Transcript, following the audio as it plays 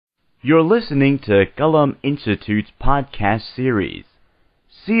You're listening to Qalam Institute's podcast series,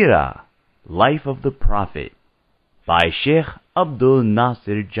 Seerah, Life of the Prophet, by Sheikh Abdul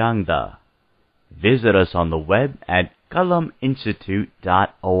Nasir Jangda. Visit us on the web at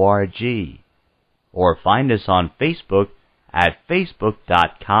qalaminstitute.org or find us on Facebook at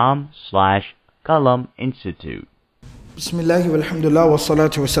facebook.com/qalaminstitute. Bismillah walhamdulillah wa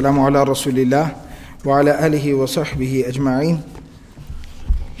salatu wa salamu ala rasulillah wa ala alihi wa sahbihi ajma'in.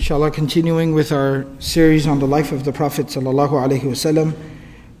 Inshallah, continuing with our series on the life of the Prophet sallallahu alaihi wasallam,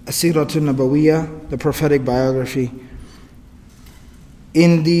 Seerah Nabawiyya, the prophetic biography.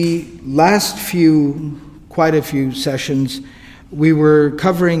 In the last quite a few sessions, we were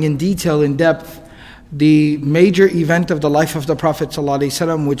covering in detail, in depth, the major event of the life of the Prophet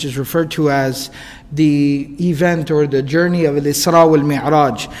ﷺ, which is referred to as the event or the journey of Al-Isra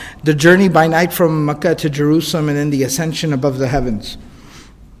wal-Mi'raj, the journey by night from Mecca to Jerusalem and then the ascension above the heavens.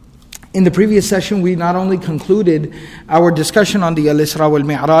 In the previous session, we not only concluded our discussion on the Al-Isra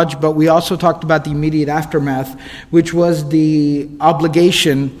wal-Mi'raj, but we also talked about the immediate aftermath, which was the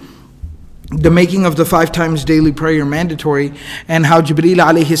obligation, the making of the 5 times daily prayer mandatory, and how Jibreel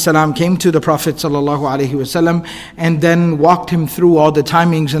alayhi salam came to the Prophet sallallahu alaihi wasallam and then walked him through all the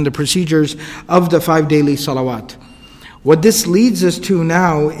timings and the procedures of the 5 daily salawat. What this leads us to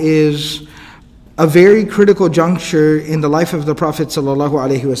now is a very critical juncture in the life of the Prophet sallallahu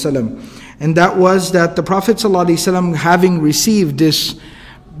alaihi wasallam, and that was that the Prophet sallallahu alaihi wasallam, having received this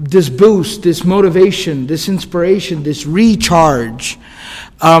boost, this motivation, this inspiration, this recharge.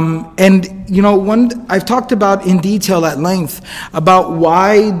 I've talked about in detail at length about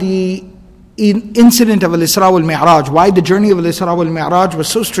why the incident of Al-Isra wal-Mi'raj, why the journey of Al-Isra wal-Mi'raj was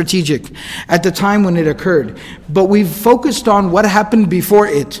so strategic at the time when it occurred. But we've focused on what happened before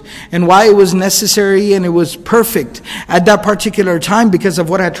it and why it was necessary and it was perfect at that particular time because of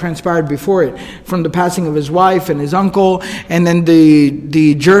what had transpired before it, from the passing of his wife and his uncle, and then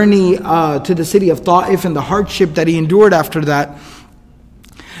the journey to the city of Ta'if and the hardship that he endured after that.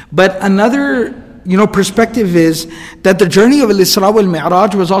 But another perspective is that the journey of Al-Isra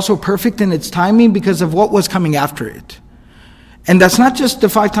wal-Mi'raj was also perfect in its timing because of what was coming after it. And that's not just the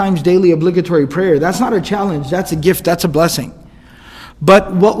 5 times daily obligatory prayer. That's not a challenge, that's a gift, that's a blessing.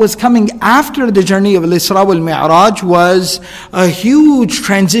 But what was coming after the journey of Al-Isra wal-Mi'raj was a huge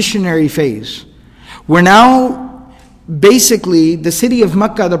transitionary phase. Where now, basically, the city of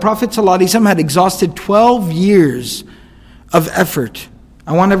Mecca, the Prophet ﷺ had exhausted 12 years of effort.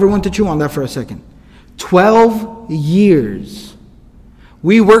 I want everyone to chew on that for a second. 12 years.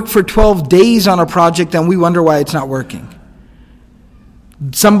 We work for 12 days on a project and we wonder why it's not working.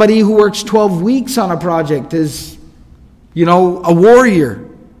 Somebody who works 12 weeks on a project is, a warrior.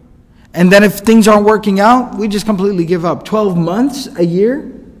 And then if things aren't working out, we just completely give up. 12 months, a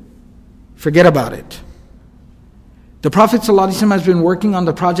year? Forget about it. The Prophet ﷺ has been working on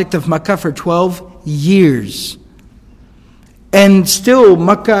the project of Mecca for 12 years. And still,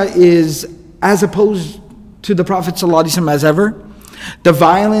 Mecca is as opposed to the Prophet ﷺ as ever. The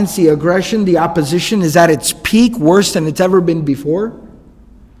violence, the aggression, the opposition is at its peak, worse than it's ever been before.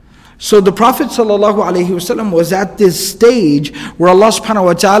 So the Prophet ﷺ was at this stage where Allah subhanahu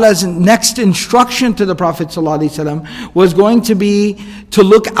wa ta'ala's next instruction to the Prophet ﷺ was going to be to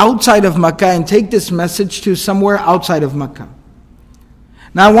look outside of Mecca and take this message to somewhere outside of Mecca.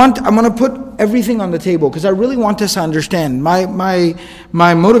 Now I'm going to put everything on the table because I really want us to understand. My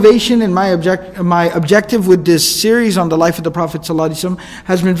motivation and my objective with this series on the life of the Prophet ﷺ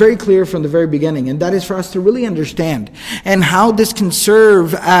has been very clear from the very beginning, and that is for us to really understand and how this can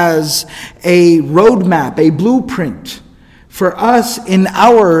serve as a roadmap, a blueprint for us in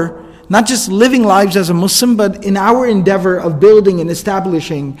our not just living lives as a Muslim, but in our endeavor of building and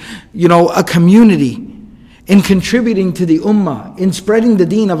establishing, a community, in contributing to the ummah, in spreading the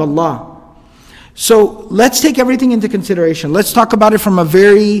deen of Allah. So let's take everything into consideration. Let's talk about it from a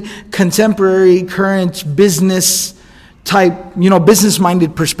very contemporary, current business type,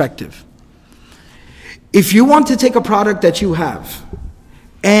 business-minded perspective. If you want to take a product that you have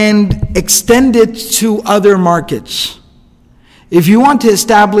and extend it to other markets, if you want to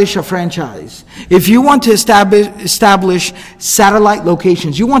establish a franchise, if you want to establish satellite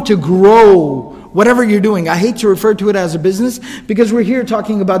locations, you want to grow whatever you're doing. I hate to refer to it as a business because we're here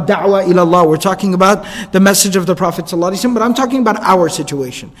talking about da'wah ilallah. We're talking about the message of the Prophet ﷺ, but I'm talking about our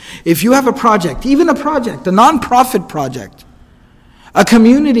situation. If you have a project, even a project, a non-profit project, a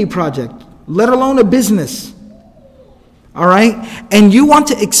community project, let alone a business, all right? And you want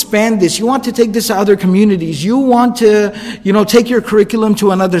to expand this, you want to take this to other communities, you want to, take your curriculum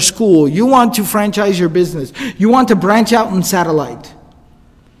to another school, you want to franchise your business, you want to branch out in satellite.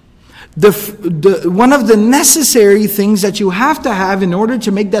 One of the necessary things that you have to have in order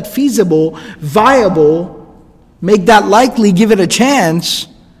to make that feasible, viable, make that likely, give it a chance,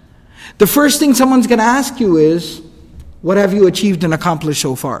 the first thing someone's going to ask you is, what have you achieved and accomplished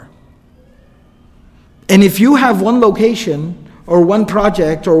so far? And if you have one location, or one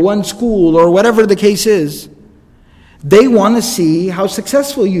project, or one school, or whatever the case is, they want to see how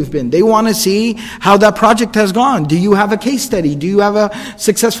successful you've been. They want to see how that project has gone. Do you have a case study? Do you have a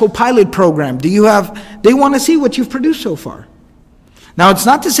successful pilot program? They want to see what you've produced so far. Now, it's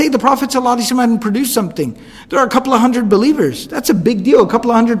not to say the Prophet ﷺ hadn't produced something. There are a couple of hundred believers. That's a big deal. A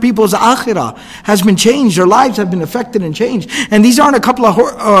couple of hundred people's akhirah has been changed. Their lives have been affected and changed. And these aren't a couple of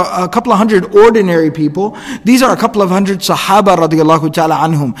hundred ordinary people. These are a couple of hundred Sahaba radiallahu ta'ala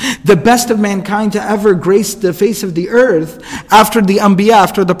anhum. The best of mankind to ever grace the face of the earth after the Anbiya,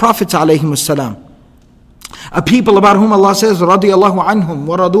 after the Prophets alayhimus salam. A people about whom Allah says, radiallahu anhum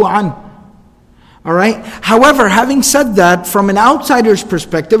wa radu an. All right. However, having said that, from an outsider's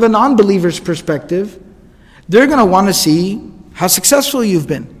perspective, a non-believer's perspective, they're going to want to see how successful you've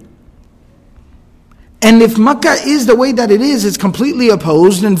been. And if Makkah is the way that it is, it's completely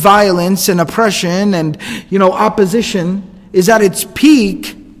opposed, and violence and oppression and opposition is at its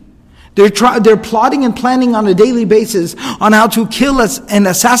peak. They're plotting and planning on a daily basis on how to kill us and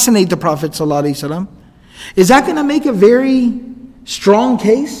assassinate the Prophet ﷺ. Is that going to make a very strong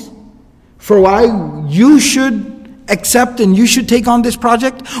case for why you should accept and you should take on this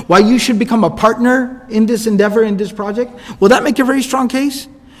project? Why you should become a partner in this endeavor, in this project? Will that make a very strong case?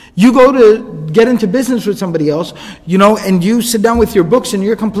 You go to get into business with somebody else, and you sit down with your books and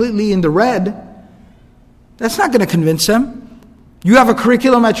you're completely in the red. That's not going to convince them. You have a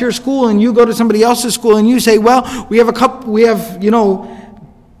curriculum at your school and you go to somebody else's school and you say, well, we have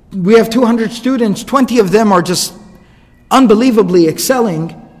 200 students, 20 of them are just unbelievably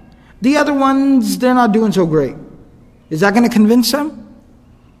excelling. The other ones, they're not doing so great. Is that going to convince them?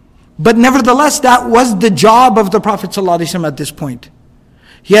 But nevertheless, that was the job of the Prophet ﷺ at this point.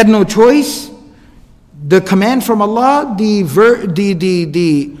 He had no choice. The command from Allah, the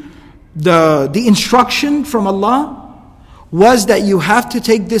instruction from Allah was that you have to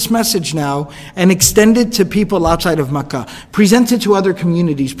take this message now and extend it to people outside of Makkah. Present it to other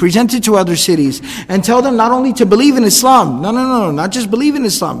communities, present it to other cities, and tell them not only to believe in Islam. No, not just believe in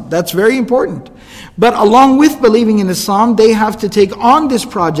Islam. That's very important. But along with believing in Islam, they have to take on this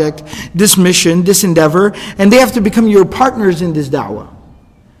project, this mission, this endeavor, and they have to become your partners in this da'wah.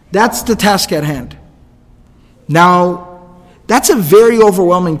 That's the task at hand. Now, that's a very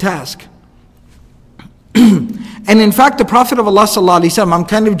overwhelming task. And in fact, the Prophet of Allah sallallahu alaihi wasallam, I'm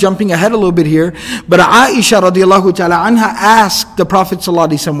kind of jumping ahead a little bit here, but Aisha radiallahu ta'ala anha asked the Prophet sallallahu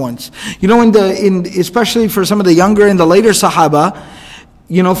alaihi wasallam once, especially for some of the younger and the later Sahaba,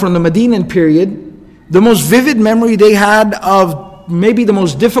 from the Medinan period, the most vivid memory they had of maybe the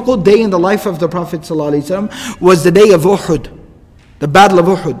most difficult day in the life of the Prophet sallallahu alaihi wasallam was the day of Uhud, the Battle of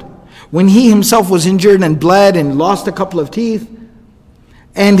Uhud, when he himself was injured and bled and lost a couple of teeth.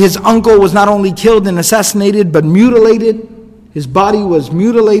 And his uncle was not only killed and assassinated, but mutilated. His body was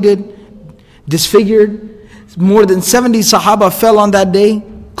mutilated, disfigured. More than 70 Sahaba fell on that day.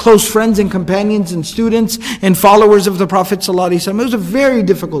 Close friends and companions and students and followers of the Prophet ﷺ. It was a very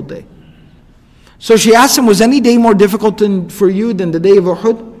difficult day. So she asked him, was any day more difficult for you than the day of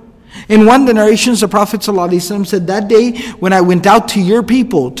Uhud? In one of the narrations, the Prophet ﷺ said, that day when I went out to your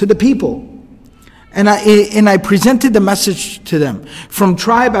people, to the people, and I presented the message to them from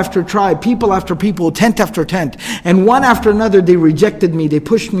tribe after tribe, people after people, tent after tent, and one after another they rejected me, they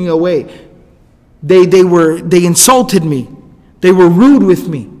pushed me away, they insulted me, they were rude with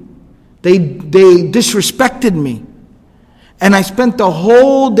me, they disrespected me, and I spent the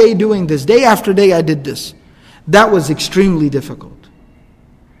whole day doing this. Day after day I did this. That was extremely difficult.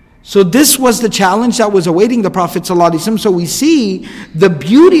 So this was the challenge that was awaiting the Prophet ﷺ. So we see the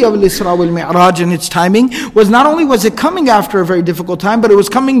beauty of Al-Isra wal-Mi'raj and its timing was not only was it coming after a very difficult time, but it was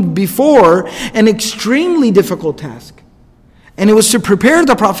coming before an extremely difficult task. And it was to prepare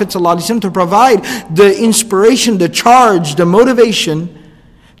the Prophet ﷺ to provide the inspiration, the charge, the motivation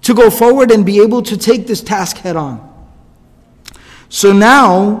to go forward and be able to take this task head on. So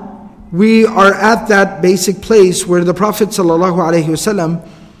now we are at that basic place where the Prophet ﷺ,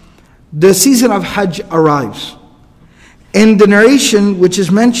 the season of Hajj arrives. And the narration which is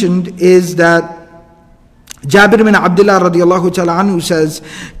mentioned is that Jabir bin Abdullah radiallahu ta'ala anhu says,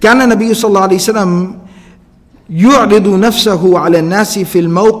 كان النبي صلى الله عليه وسلم يعرض نفسه على الناس في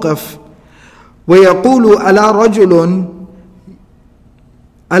الموقف ويقول ألا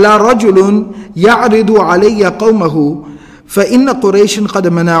رجل يعرض علي قومه فَإِنَّ قُرَيْشٍ قَدْ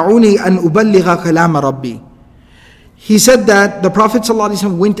مَنَعُونِي أَنْ أُبَلِّغَ كَلَامَ رَبِّي. He said that the Prophet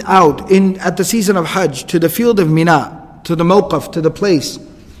ﷺ went out at the season of Hajj to the field of Mina, to the Mawqaf, to the place.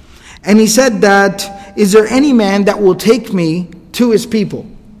 And he said that, is there any man that will take me to his people?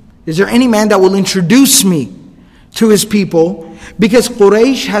 Is there any man that will introduce me to his people? Because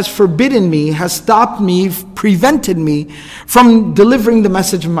Quraysh has forbidden me, has stopped me, prevented me from delivering the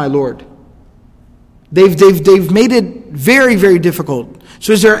message of my Lord. They've made it very, very difficult.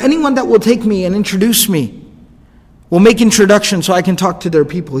 So is there anyone that will take me and introduce me? Will make introduction so I can talk to their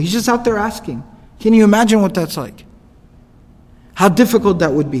people. He's just out there asking. Can you imagine what that's like? How difficult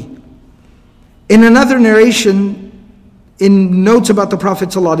that would be. In another narration, in notes about the Prophet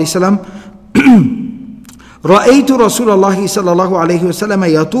ﷺ, رَأَيْتُ رَسُولَ اللَّهِ صَلَّى اللَّهُ عَلَيْهِ وَسَلَّمَ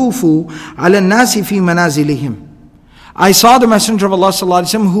يَطُوفُ عَلَى النَّاسِ فِي مَنَازِلِهِمْ. I saw the Messenger of Allah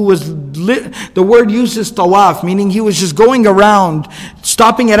ﷺ who was, the word used is tawaf, meaning he was just going around,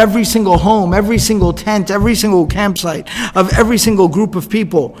 stopping at every single home, every single tent, every single campsite of every single group of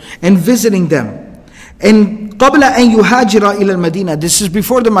people and visiting them. And قبل أن يهاجر إلى المدينة, this is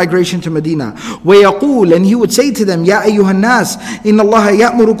before the migration to Medina. ويقول, and he would say to them, يا أيها الناس إن الله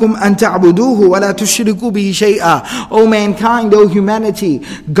يأمركم أن تعبدوه ولا تشركوا به شيئا. O mankind, O humanity,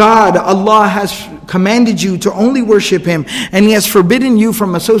 God, Allah has commanded you to only worship Him, and He has forbidden you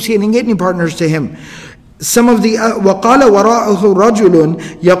from associating any partners to Him. Some of the وقال وراءه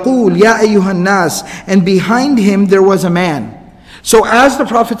رجل يقول يا أيها الناس, and behind him there was a man. So as the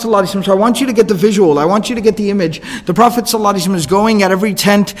Prophet ﷺ, so I want you to get the visual, I want you to get the image. The Prophet ﷺ is going at every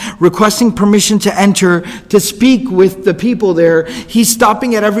tent, requesting permission to enter, to speak with the people there. He's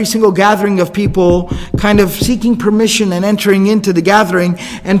stopping at every single gathering of people, kind of seeking permission and entering into the gathering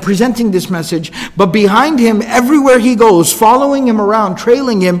and presenting this message. But behind him, everywhere he goes, following him around,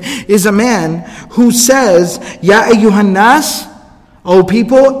 trailing him, is a man who says, Ya ayyuhan nas, O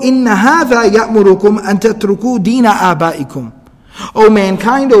people, inna hadha ya'murukum an tatruku dina abaikum. O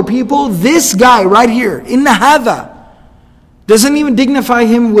mankind, O people, this guy right here, inna hadha, doesn't even dignify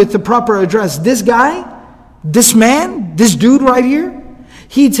him with the proper address. This guy, this man, this dude right here,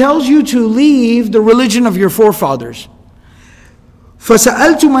 he tells you to leave the religion of your forefathers.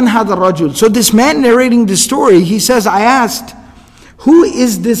 فَسَأَلْتُ مَنْ هَذَا الرَّجُلُ. So this man narrating this story, he says, I asked, who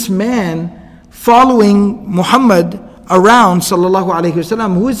is this man following Muhammad around, sallallahu alayhi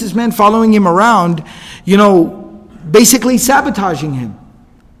wasallam? Who is this man following him around, basically sabotaging him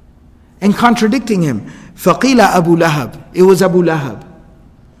and contradicting him? فَقِيلَ Abu Lahab. It was Abu Lahab.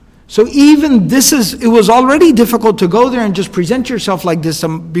 So even it was already difficult to go there and just present yourself like this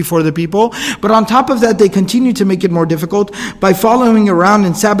before the people. But on top of that, they continue to make it more difficult by following around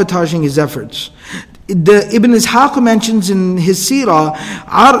and sabotaging his efforts. Ibn Ishaq mentions in his Seerah,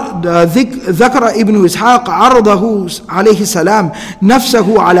 ذكر ابن إسحاق عرضه عليه السلام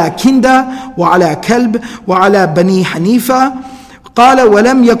نفسه على كندة وعلى كلب وعلى بني حنيفة. قال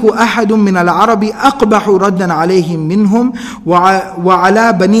ولم يكن أحد من العرب أقبح ردا عليهم منهم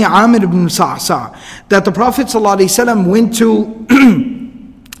وعلى بني عامر بن صعصع. That the Prophet ﷺ went to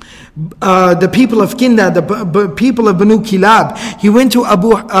the people of Kinda, the people of Banu Kilab. He went to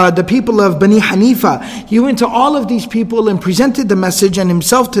the people of Bani Hanifa. He went to all of these people and presented the message and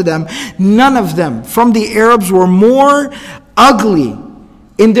himself to them. None of them from the Arabs were more ugly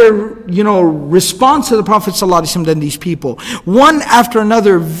in their response to the Prophet ﷺ than these people. One after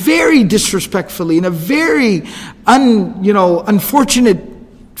another, very disrespectfully, in a very unfortunate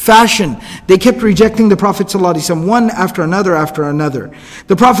fashion, they kept rejecting the Prophet ﷺ one after another after another.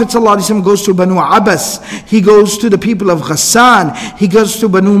 The Prophet ﷺ goes to Banu Abbas, he goes to the people of Ghassan, he goes to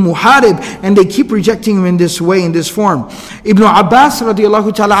Banu Muharib, and they keep rejecting him in this way, in this form. Ibn Abbas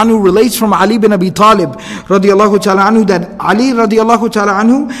radiallahu ta'ala anhu relates from Ali bin Abi Talib radiallahu ta'ala anhu that Ali radiallahu ta'ala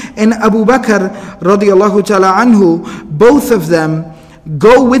anhu and Abu Bakr radiallahu ta'ala anhu, both of them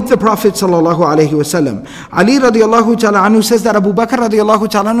go with the Prophet sallallahu alaihi wasallam. Ali radiallahu ta'ala anhu says that Abu Bakr radiallahu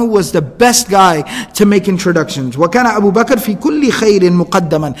ta'ala anhu was the best guy to make introductions. وَكَانَ أَبُو بَكْرٍ فِي كُلِّ خَيْرٍ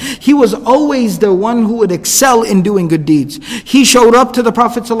مُقَدَّمًا. He was always the one who would excel in doing good deeds. He showed up to the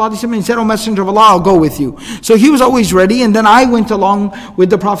Prophet sallallahu alaihi wasallam and said, O Messenger of Allah, I'll go with you. So he was always ready, and then I went along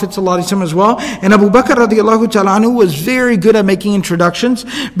with the Prophet sallallahu alaihi wasallam as well. And Abu Bakr radiallahu ta'ala anhu was very good at making introductions,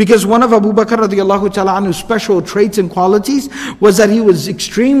 because one of Abu Bakr radiallahu ta'ala anhu's special traits and qualities was that he was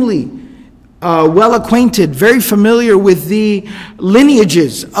extremely well acquainted, very familiar with the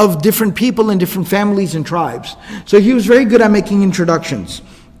lineages of different people and different families and tribes. So he was very good at making introductions.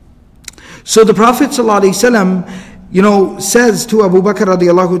 So the Prophet ﷺ, says to Abu Bakr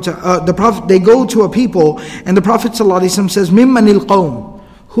radiallahu ta'ala, the Prophet, they go to a people, and the Prophet ﷺ says, "Mimmanil qawm,"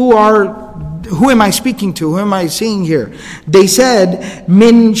 who am I speaking to? Who am I seeing here? They said,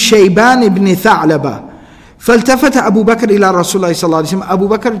 من شيبان ابن ثعلبة. فالتفت أبو بكر إلى رسول الله صلى الله عليه وسلم. Abu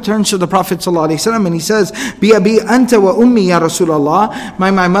Bakr turns to the Prophet صلى الله عليه وسلم and he says, بأبي أنت وأمي يا رسول الله.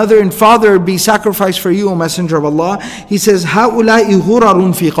 My mother and father be sacrificed for you, O Messenger of Allah. He says, هؤلاء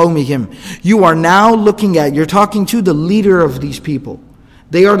غرر في قومهم. You are now looking at, you're talking to the leader of these people.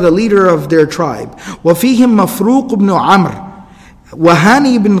 They are the leader of their tribe. وفيهم مفروق بن عمرو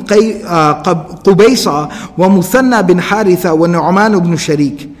وهاني بن قبيصة ومثنى بن حارثة ونعمان بن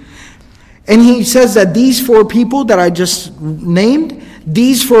شريك. And he says that these four people that I just named,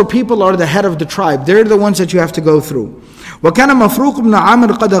 these four people are the head of the tribe. They're the ones that you have to go through. وكان مفروق بن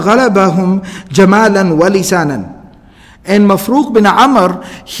عمرو قد غلبهم جمالا ولسانا. And Mafruq bin Amr,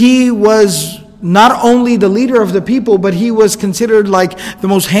 he was not only the leader of the people, but he was considered like the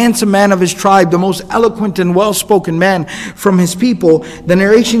most handsome man of his tribe, the most eloquent and well-spoken man from his people. The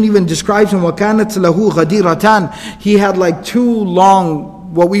narration even describes him, وَكَانَتْ لَهُ غَدِيرَةً. He had like two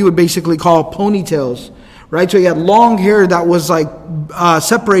long, what we would basically call ponytails, right? So he had long hair that was like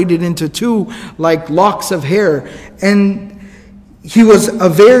separated into two like locks of hair. And he was a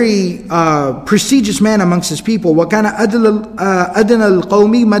very prestigious man amongst his people. وَكَانَ أَدْنَى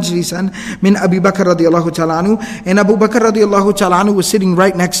الْقَوْمِ مَجْلِسًا مِنْ أَبِي بَكْرَ رَضِيَ اللَّهُ تَعَالَى عَنْهُ. And Abu Bakr radiallahu ta'ala anhu was sitting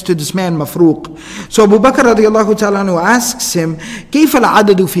right next to this man, Mafruq. So Abu Bakr radiallahu ta'ala anhu asks him, كَيْفَ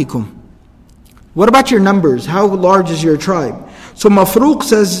الْعَدَدُ فِيكُمْ? What about your numbers? How large is your tribe? So Mafruq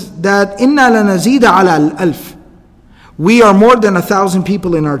says that إِنَّا لَنَزِيدَ عَلَى الْأَلْفِ. We are more than 1,000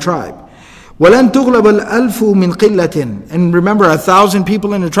 people in our tribe. وَلَن تُغْلَبَ الْأَلْفُ مِنْ قِلَّةٍ. And remember, 1,000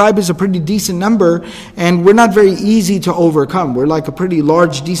 people in a tribe is a pretty decent number, and we're not very easy to overcome. We're like a pretty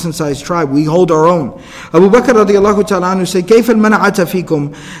large, decent-sized tribe. We hold our own. Abu Bakr radiallahu ta'ala anhu said, كَيْفَ الْمَنَعَةَ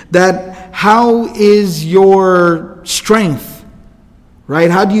فِيكُمْ? That how is your strength?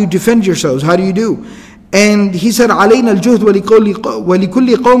 Right? How do you defend yourselves? How do you do? And he said, عَلَيْنَا الْجُهْدُ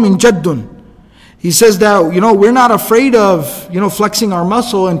وَلِكُلِّ قَوْمٍ جَدٌّ. He says that, we're not afraid of, flexing our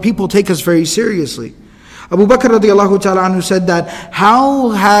muscle, and people take us very seriously. Abu Bakr radiallahu ta'ala anhu said that,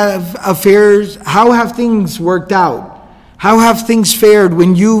 how have things worked out? How have things fared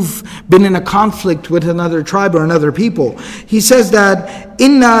when you've been in a conflict with another tribe or another people? He says that,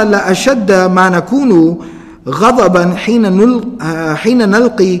 إِنَّا لَأَشَدَّ مَا نَكُونُ غضبا حين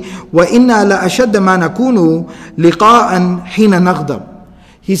نلقي وإنا لأشد ما نكون لقاء حين نغضب.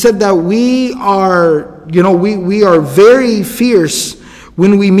 He said that we are very fierce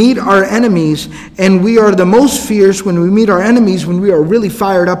when we meet our enemies, and we are the most fierce when we meet our enemies when we are really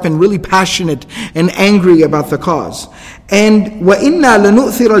fired up and really passionate and angry about the cause. And وإنا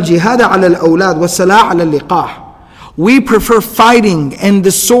لنؤثر الجهاد على الأولاد والسلاح على اللقاح. We prefer fighting and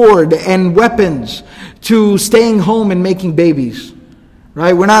the sword and weapons to staying home and making babies.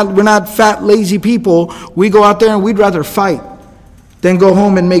 Right? We're not fat, lazy people. We go out there and we'd rather fight than go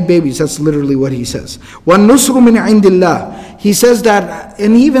home and make babies. That's literally what he says. وَالنُّصْرُ مِنْ عِنْدِ اللَّهِ. He says that,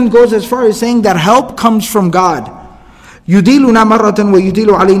 and he even goes as far as saying that help comes from God. يُدِيلُنَا مَرَّةً وَيُدِيلُ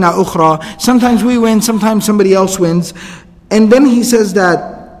عَلَيْنَا أُخْرَى. Sometimes we win, sometimes somebody else wins. And then he says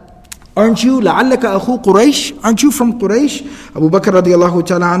that, aren't you لَعَلَّكَ أَخُو قُرَيْشٍ? Aren't you from Quraysh? Abu Bakr radiallahu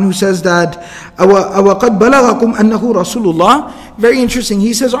ta'ala anhu says that, أَوَقَدْ بَلَغَكُمْ أَنَّهُ رَسُولُ اللَّهِ. Very interesting.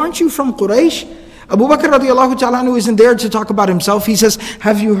 He says, aren't you from Quraysh? Abu Bakr radiallahu ta'ala anhu isn't there to talk about himself. He says,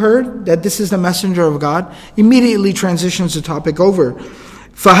 have you heard that this is the messenger of God? Immediately transitions the topic over.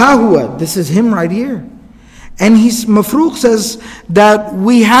 فَهَا هُوَ. This is him right here. And Mafruq says that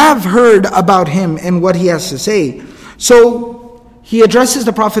we have heard about him and what he has to say. So he addresses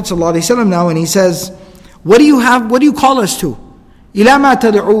the Prophet ﷺ now, and he says, what do you call us to? إِلَى مَا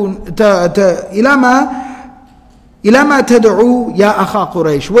تَدْعُو يَا أَخَا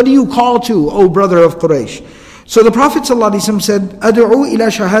قُرَيْشٍ. What do you call to, O brother of Quraysh? So the Prophet ﷺ said, أَدْعُو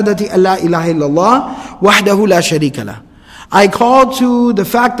إِلَى شَهَادَةِ أَلَّا إِلَهَ إِلَّا اللَّهِ وَحْدَهُ لَا شَرِيكَ لَهُ. I call to the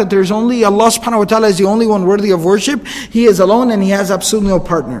fact that there's only Allah subhanahu wa ta'ala is the only one worthy of worship. He is alone and He has absolutely no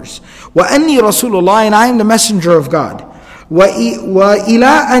partners. وَأَنِّي رَسُولُ اللَّهِ. And I am the messenger of God.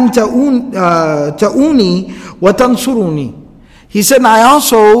 وَإِلَىٰ أَن تَؤُونِي وَتَنْصُرُونِي. He said, and I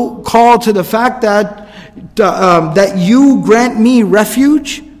also call to the fact that you grant me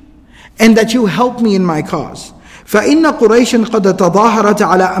refuge and that you help me in my cause. فَإِنَّ قُرَيْشًا قَدْ تَظَاهَرَتْ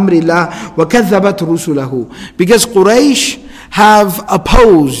عَلَىٰ أَمْرِ اللَّهِ وَكَذَّبَتْ رُسُلَهُ. Because Quraysh have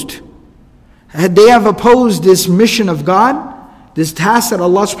opposed this mission of God, this task that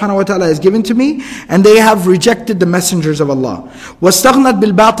Allah subhanahu wa ta'ala has given to me, and they have rejected the messengers of Allah. وَاسْتَغْنَتْ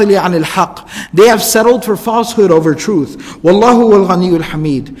بِالْبَاطِلِ عَنِ الْحَقِّ. They have settled for falsehood over truth. وَاللَّهُ وَالْغَنِيُّ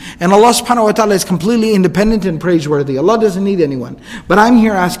الْحَمِيدُ. And Allah subhanahu wa ta'ala is completely independent and praiseworthy. Allah doesn't need anyone. But I'm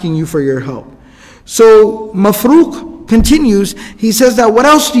here asking you for your help. So Mafruq continues, he says that what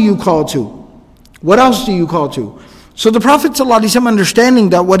else do you call to? What else do you call to? So the Prophet ﷺ, understanding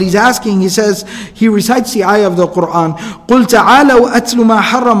that what he's asking, he says, he recites the ayah of the Quran, قُلْ تَعَالَوْا أَتْلُ مَا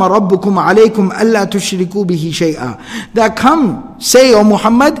حَرَّمَ رَبُّكُمْ عَلَيْكُمْ أَلَّا تُشْرِكُوا بِهِ شَيْئًا. That come, say, O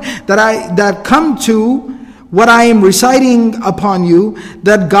Muhammad, that come to what I am reciting upon you,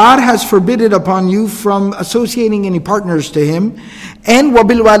 that God has forbidden upon you from associating any partners to Him, and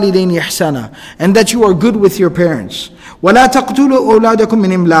وَبِالْوَالِدَيْنِ إِحْسَانًا, and that you are good with your parents. وَلَا تَقْتُلُوا أَوْلَادَكُمْ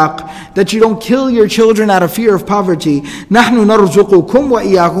مِنْ إِمْلَاقٍ, that you don't kill your children out of fear of poverty. نَحْنُ نَرْزُقُكُمْ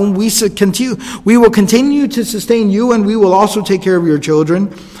وَإِيَّاكُمْ, we will continue to sustain you, and we will also take care of your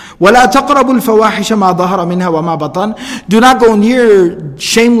children. وَلَا تَقْرَبُوا الْفَوَاحِشَ مَا ظَهَرَ مِنْهَا وَمَا بَطَنَ, do not go near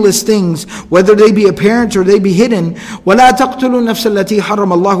shameless things, whether they be apparent or they be hidden. وَلَا تَقْتُلُوا النَّفْسَ الَّتِي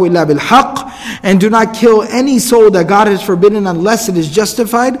حَرَّمَ اللَّهُ إِلَّا بِالْحَقِّ, and do not kill any soul that God has forbidden unless it is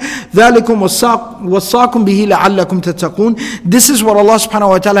justified. ذَلِكُمْ وَصَّاكُمْ بِهِ لَعَلَّكُمْ تَتَّقُونَ, this is what Allah subhanahu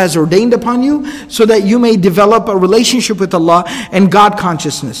wa ta'ala has ordained upon you, so that you may develop a relationship with Allah and God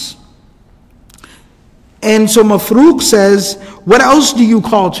consciousness. And so Mafruq says, what else do you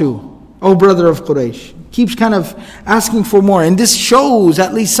call to, O brother of Quraysh? Keeps kind of asking for more, and this shows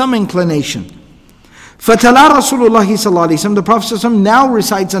at least some inclination. فَتَلَا رَسُولُ اللَّهِ صَلَّى اللَّهِ عَلَيْهِ وسلم, the Prophet ﷺ now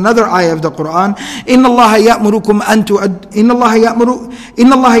recites another ayah of the Quran, إِنَّ اللَّهَ يَأْمُرُكُمْ إِنَّ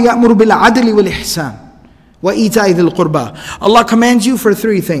اللَّهَ يَأْمُرُ بِالْعَدْلِ وَالْإِحْسَانِ وَإِيتَاءِ ذِي الْقُرْبَى. Allah commands you for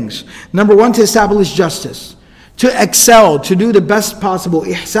three things. Number one, to establish justice, to excel, to do the best possible,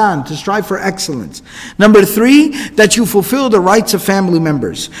 ihsan, to strive for excellence. Number three, that you fulfill the rights of family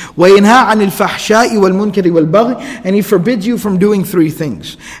members. وَيَنْهَا عَنِ الْفَحْشَاءِ وَالْمُنْكَرِ وَالْبَغْيِ, and He forbids you from doing three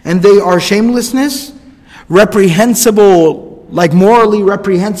things. And they are shamelessness, reprehensible, like morally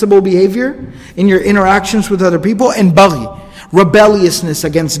reprehensible behavior in your interactions with other people, and baghi, rebelliousness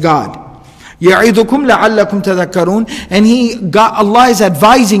against God. يَعِذُكُمْ لَعَلَّكُمْ تَذَكَّرُونَ, and Allah is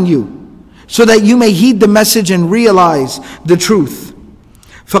advising you so that you may heed the message and realize the truth.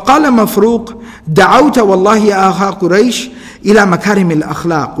 فقال مفروق دعوت والله يا أخا قريش إلى مكارم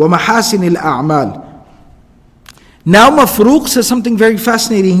الأخلاق ومحاسن الأعمال. Now Mafruq says something very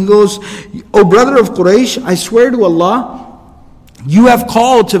fascinating. He goes, O brother of Quraysh, I swear to Allah, you have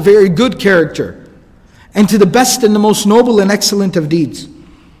called to very good character and to the best and the most noble and excellent of deeds.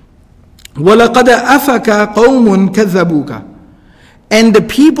 وَلَقَدْ أَفَكَ قَوْمٌ كَذَّبُوكَ, and the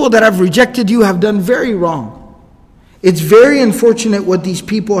people that have rejected you have done very wrong. It's very unfortunate what these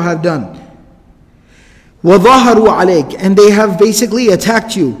people have done. وَظَهَرُوا عَلَيْكَ, and they have basically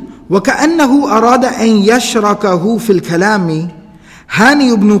attacked you. وَكَأَنَّهُ أَرَادَ أَنْ يَشْرَكَهُ فِي الْكَلَامِ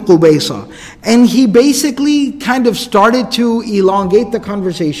Hani ibn Qubaysa, and he basically kind of started to elongate the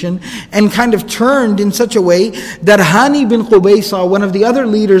conversation and kind of turned in such a way that Hani ibn Qubaysa, one of the other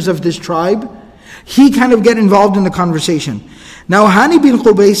leaders of this tribe, he kind of get involved in the conversation. Now Hani ibn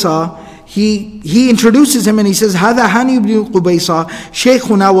Qubaysa, he introduces him and he says, هذا Hani ibn Qubaysa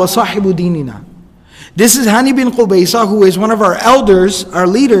شيخنا وصاحب ديننا. This is Hani bin Qubaysa, who is one of our elders, our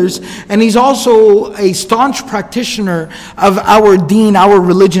leaders, and he's also a staunch practitioner of our deen, our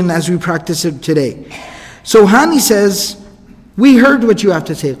religion as we practice it today. So Hani says, we heard what you have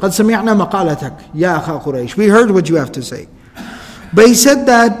to say. قَدْ سَمِعْنَا مَقَالَتَكَ يَا أَخَا قُرَيْشٍ. We heard what you have to say. But he said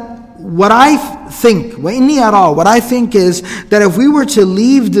that what I think, وَإِنِّي أَرَى, what I think is that if we were to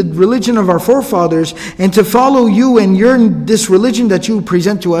leave the religion of our forefathers and to follow you and this religion that you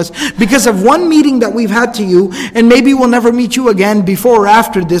present to us, because of one meeting that we've had to you, and maybe we'll never meet you again before or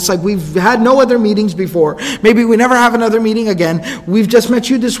after this, like we've had no other meetings before, maybe we never have another meeting again, we've just met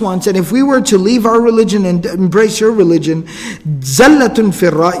you this once, and if we were to leave our religion and embrace your religion, زَلَّةٌ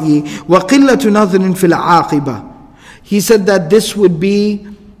فِي الرَّأْيِ وَقِلَّةُ نَظْرٍ فِي الْعَاقِبَةِ. He said that this would be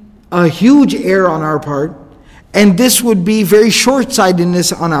a huge error on our part, and this would be very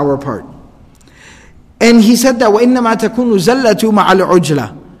short-sightedness on our part. And he said that وَإِنَّمَا تَكُونُ زَلَّةُ مَعَ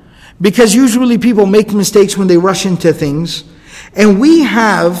الْعُجْلَةِ, because usually people make mistakes when they rush into things, and we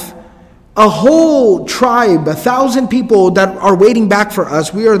have a whole tribe, 1,000 people that are waiting back for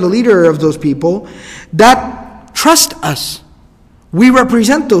us. We are the leader of those people that trust us. We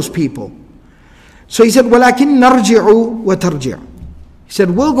represent those people. So he said, وَلَكِنْ نَرْجِعُ وَتَرْجِعُ. He said,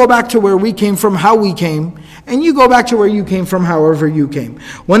 we'll go back to where we came from, how we came, and you go back to where you came from, however you came.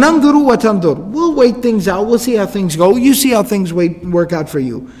 وَنَنْظُرُ وَتَنْظُرُ. We'll wait things out, we'll see how things go, you see how things work out for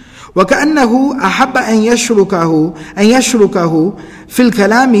you. وَكَأَنَّهُ أَحَبَّ أَنْ يَشْرُكَهُ فِي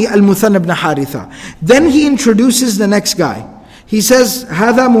الْكَلَامِ الْمُثَنَّ بْنَ حَارِثَةَ. Then he introduces the next guy. He says,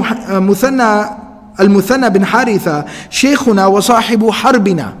 هَذَا المثنى بن حارثة شيخنا وصاحب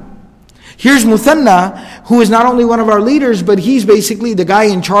حربنا. Here's Muthanna, who is not only one of our leaders, but he's basically the guy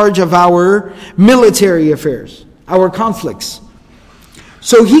in charge of our military affairs, our conflicts.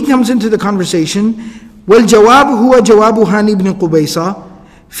 So he comes into the conversation. وَالْجَوَابُ هُوَ جَوَابُ هَانِي بْنِ قُبَيْصَةَ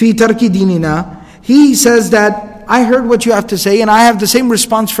فِي تَرْكِ دِينِنَا. He says that, I heard what you have to say, and I have the same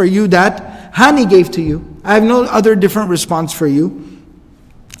response for you that Hani gave to you. I have no other different response for you.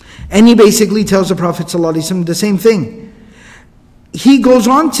 And he basically tells the Prophet ﷺ the same thing. He goes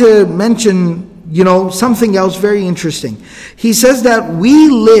on to mention, something else very interesting. He says that we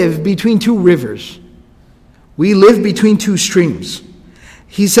live between two rivers. We live between two streams.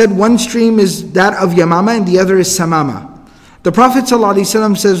 He said one stream is that of Yamama and the other is Samama. The Prophet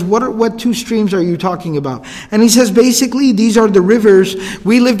ﷺ says, what two streams are you talking about? And he says, basically, these are the rivers.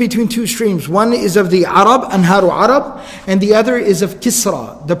 We live between two streams. One is of the Arab, Anharu Arab, and the other is of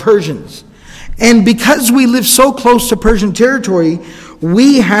Kisra, the Persians. And because we live so close to Persian territory,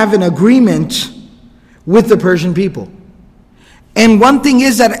 we have an agreement with the Persian people. And one thing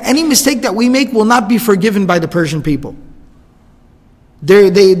is that any mistake that we make will not be forgiven by the Persian people.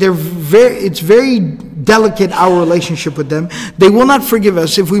 It's very delicate, our relationship with them. They will not forgive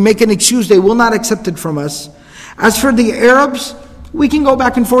us. If we make an excuse, they will not accept it from us. As for the Arabs, we can go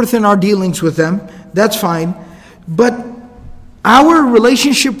back and forth in our dealings with them. That's fine. But our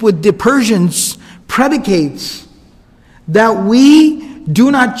relationship with the Persians predicates that we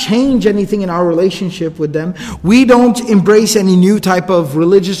do not change anything in our relationship with them. We don't embrace any new type of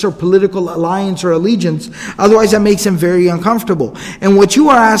religious or political alliance or allegiance. Otherwise, that makes them very uncomfortable. And what you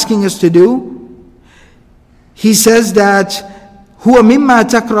are asking us to do, he says that هُوَ مِمَّا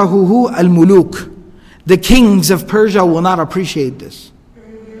تَكْرَهُهُ الْمُلُوكِ. The kings of Persia will not appreciate this.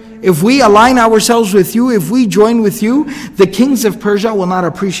 If we align ourselves with you, if we join with you, the kings of Persia will not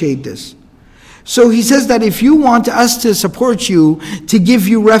appreciate this. So he says that if you want us to support you, to give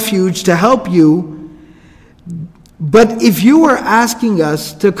you refuge, to help you, but if you are asking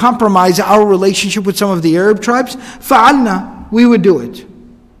us to compromise our relationship with some of the Arab tribes, فَعَلْنَا, we would do it.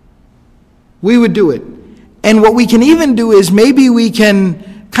 We would do it. And what we can even do is maybe we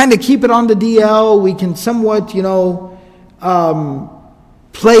can kind of keep it on the DL, we can somewhat,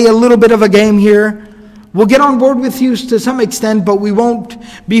 play a little bit of a game here. We'll get on board with you to some extent, but we won't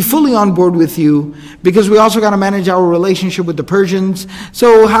be fully on board with you because we also got to manage our relationship with the Persians.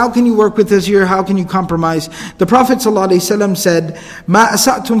 So how can you work with us here? How can you compromise? The Prophet ﷺ said, مَا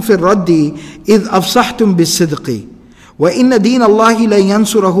أَسَأْتُمْ فِي الرَّدِّ إِذْ أَفْصَحْتُمْ بِالصِّدْقِ وَإِنَّ دِينَ اللَّهِ لَن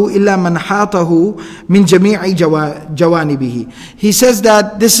يَنْصُرَهُ إِلَّا مَنْ حَاطَهُ مِنْ جَمِيعِ جَوَانِبِهِ. He says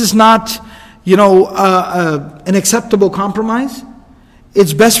that this is not, an acceptable compromise.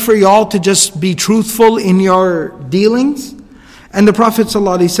 It's best for y'all to just be truthful in your dealings. And the Prophet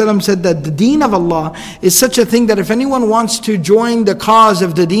ﷺ said that the deen of Allah is such a thing that if anyone wants to join the cause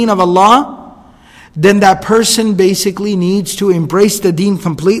of the deen of Allah, then that person basically needs to embrace the deen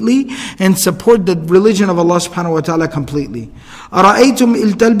completely and support the religion of Allah subhanahu wa ta'ala completely. أَرَأَيْتُمْ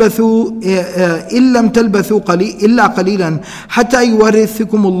إِلَّا تَلْبَثُوا إِلَّا قَلِيلًا حَتَّى يُوَرِثُكُمُ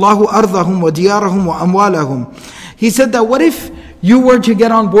اللَّهُ أَرْضَهُمْ وَدِيَارَهُمْ وَأَمْوَالَهُم. He said that what if you were to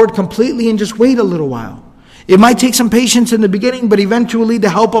get on board completely and just wait a little while? It might take some patience in the beginning, but eventually the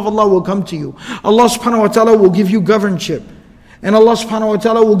help of Allah will come to you. Allah subhanahu wa ta'ala will give you governorship. And Allah subhanahu wa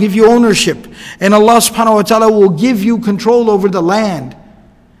ta'ala will give you ownership. And Allah subhanahu wa ta'ala will give you control over the land.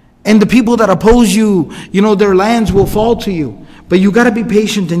 And the people that oppose you, their lands will fall to you. But you got to be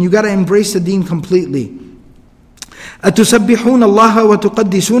patient and you got to embrace the deen completely. أَتُسَبِّحُونَ اللَّهَ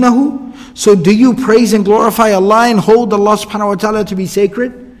وَتُقَدِّسُونَهُ. So do you praise and glorify Allah and hold Allah subhanahu wa ta'ala to be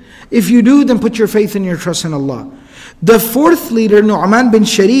sacred? If you do, then put your faith and your trust in Allah. The fourth leader, Nu'man bin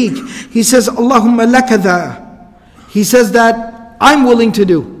Sharik, he says, Allahumma lakadha. He says that I'm willing to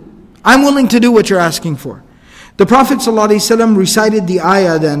do what you're asking for. The Prophet ﷺ recited the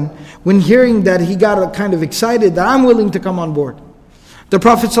ayah then, when hearing that he got kind of excited that I'm willing to come on board. The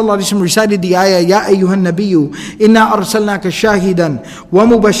Prophet ﷺ recited the ayah, Ya ayyuhan nabiyyu, inna arsalnaka shahidan, wa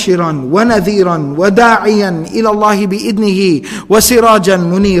mubashiran, wa nadhiran, wa da'iyan, ila Allahi bi'idnihi, wa sirajan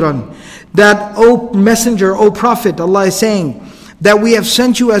muniran. That, O messenger, O prophet, Allah is saying, that we have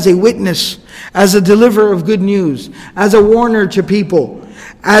sent you as a witness, as a deliverer of good news, as a warner to people,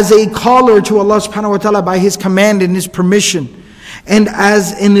 as a caller to Allah subhanahu wa ta'ala by His command and His permission, and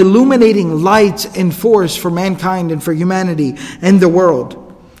as an illuminating light and force for mankind and for humanity and the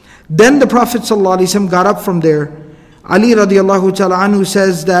world. Then the Prophet ﷺ got up from there. Ali radiallahu ta'ala anhu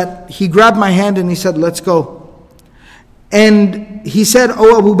says that he grabbed my hand and he said, let's go. And he said,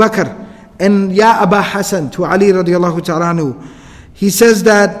 O Abu Bakr, and Ya Aba Hassan, to Ali radiallahu ta'ala anhu, he says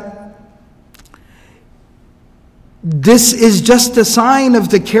that this is just a sign of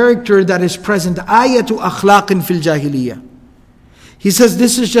the character that is present. Ayatu akhlaqin fil jahiliyyah. He says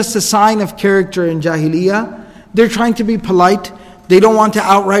this is just a sign of character in jahiliyyah. They're trying to be polite. They don't want to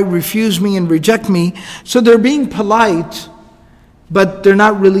outright refuse me and reject me. So they're being polite, but they're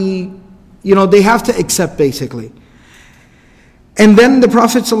not really, they have to accept basically. And then the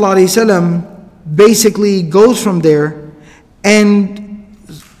Prophet ﷺ basically goes from there, and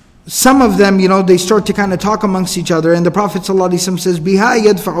some of them, they start to kind of talk amongst each other, and the Prophet ﷺ says, بِهَا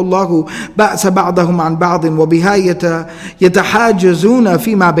يَدْفَعُ اللَّهُ بَأْسَ بَعْضَهُمْ عَنْ بَعْضٍ وَبِهَا يَتَحَاجَزُونَ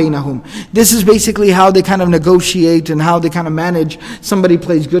فِي مَا بَيْنَهُم. This is basically how they kind of negotiate and how they kind of manage. Somebody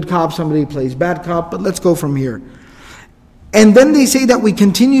plays good cop, somebody plays bad cop, but let's go from here. And then they say that we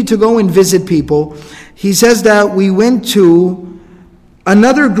continue to go and visit people. He says that we went to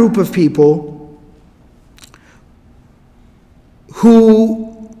another group of people who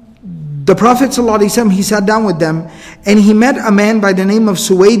the Prophet ﷺ, he sat down with them, and he met a man by the name of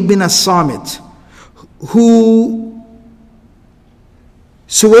Suwaid bin as-Samit,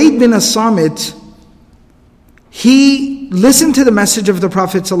 Suwaid bin as-Samit, he listened to the message of the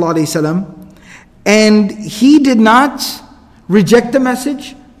Prophet ﷺ, and he did not reject the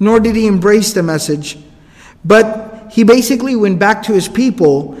message, nor did he embrace the message, but he basically went back to his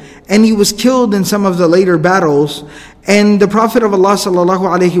people, and he was killed in some of the later battles. And the Prophet of Allah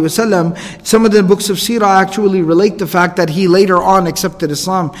ﷺ, some of the books of Seerah actually relate the fact that he later on accepted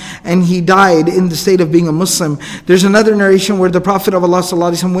Islam and he died in the state of being a Muslim. There's another narration where the Prophet of Allah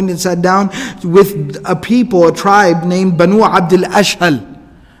ﷺ went and sat down with a people, a tribe named Banu Abdul Ashhal.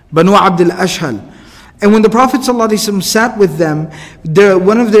 And when the Prophet ﷺ sat with them,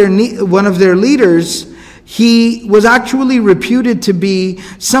 one of their leaders, he was actually reputed to be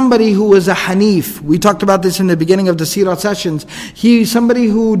somebody who was a Hanif. We talked about this in the beginning of the Seerah sessions. Somebody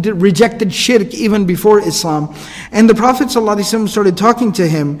who rejected shirk even before Islam. And the Prophet ﷺ started talking to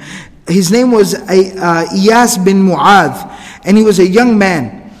him. His name was Iyas bin Mu'adh, and he was a young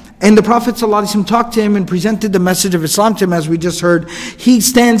man. And the Prophet ﷺ talked to him and presented the message of Islam to him, as we just heard. He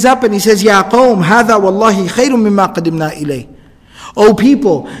stands up and he says, Ya qawm, hadha wallahi khayrun mimma qadimna ilayh. Oh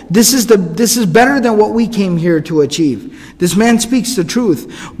people, this is better than what we came here to achieve. This man speaks the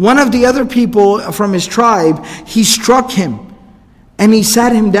truth. One of the other people from his tribe, he struck him and he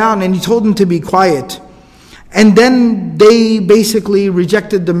sat him down and he told him to be quiet. And then they basically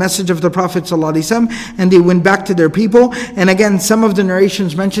rejected the message of the Prophet ﷺ and they went back to their people. And again, some of the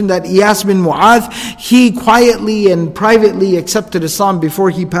narrations mention that Iyas bin Mu'adh, he quietly and privately accepted Islam before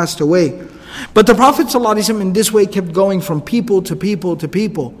he passed away. But the Prophet ﷺ in this way kept going from people to people to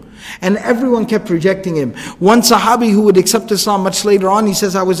people. And everyone kept rejecting him. One Sahabi who would accept Islam much later on, he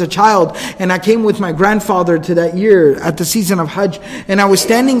says, I was a child and I came with my grandfather to that year at the season of Hajj. And I was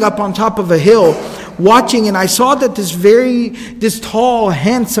standing up on top of a hill watching, and I saw that this tall,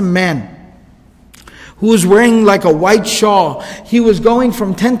 handsome man who was wearing like a white shawl, he was going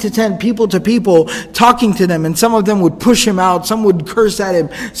from tent to tent, people to people, talking to them, and some of them would push him out, some would curse at him,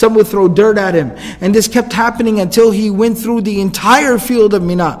 some would throw dirt at him. And this kept happening until he went through the entire field of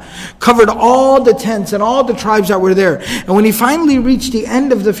Mina, covered all the tents and all the tribes that were there. And when he finally reached the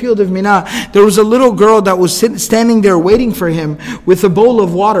end of the field of Mina, there was a little girl that was standing there waiting for him with a bowl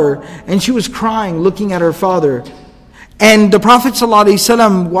of water, and she was crying, looking at her father. And the Prophet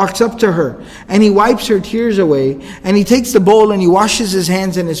ﷺ walks up to her and he wipes her tears away, and he takes the bowl and he washes his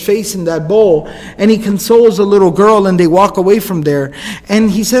hands and his face in that bowl, and he consoles the little girl, and they walk away from there.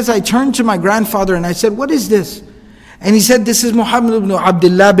 And he says, I turned to my grandfather and I said, what is this? And he said, this is Muhammad ibn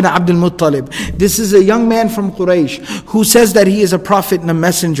Abdullah bin Abdul Muttalib. This is a young man from Quraysh who says that he is a prophet and a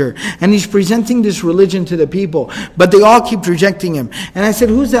messenger. And he's presenting this religion to the people, but they all keep rejecting him. And I said,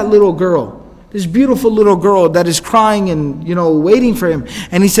 who's that little girl? This beautiful little girl that is crying and, waiting for him.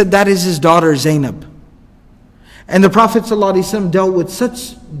 And he said, that is his daughter Zainab. And the Prophet ﷺ dealt with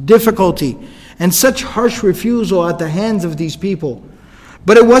such difficulty and such harsh refusal at the hands of these people.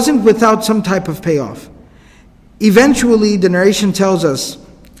 But it wasn't without some type of payoff. Eventually, the narration tells us,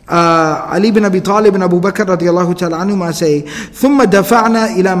 Ali bin Abi Talib and Abu Bakr radiallahu ta'ala anhuma say, ثُمَّ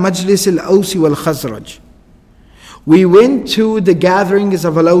دَفَعْنَا إِلَى مَجْلِسِ الْأَوْسِ وَالْخَزْرَجِ. We went to the gatherings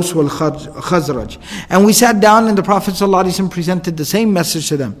of Al-Aws wal Khazraj, and we sat down, and the Prophet ﷺ presented the same message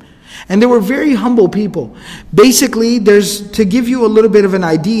to them. And they were very humble people. Basically, to give you a little bit of an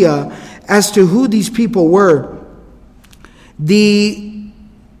idea as to who these people were. In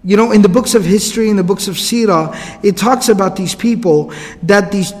the books of history, in the books of Seerah, it talks about these people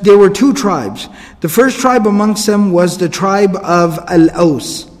that there were two tribes. The first tribe amongst them was the tribe of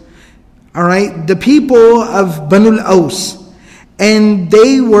Al-Aws. All right, the people of Banu al-Aws, and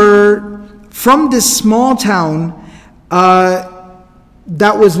they were from this small town,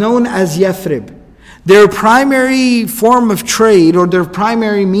 that was known as Yathrib. Their primary form of trade, or their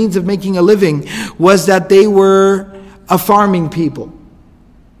primary means of making a living, was that they were a farming people.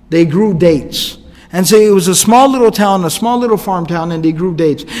 They grew dates. And so it was a small little town, a small little farm town, and they grew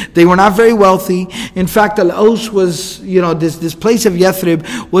dates. They were not very wealthy. In fact, Al-Aws was, this place of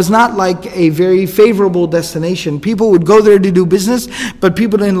Yathrib was not like a very favorable destination. People would go there to do business, but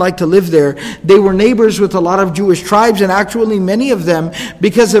people didn't like to live there. They were neighbors with a lot of Jewish tribes, and actually many of them,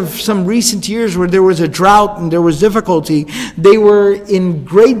 because of some recent years where there was a drought and there was difficulty, they were in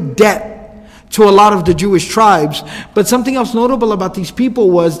great debt to a lot of the Jewish tribes. But something else notable about these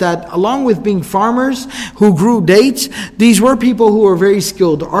people was that along with being farmers who grew dates, these were people who were very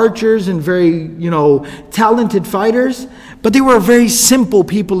skilled archers and very, talented fighters. But they were very simple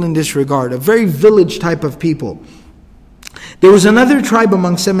people in this regard, a very village type of people. There was another tribe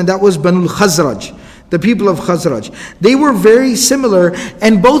amongst them, and that was Banu al-Khazraj, the people of Khazraj. They were very similar,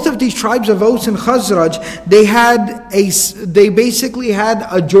 and both of these tribes of Aus and Khazraj, they basically had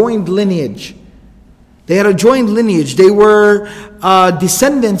a joined lineage. They had a joined lineage. They were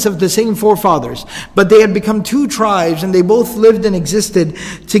descendants of the same forefathers. But they had become two tribes, and they both lived and existed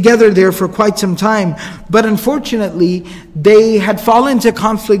together there for quite some time. But unfortunately, they had fallen into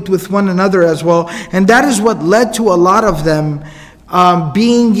conflict with one another as well. And that is what led to a lot of them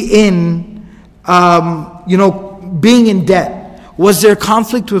being in debt. Was their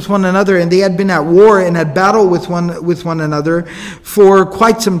conflict with one another, and they had been at war and at battle with one another for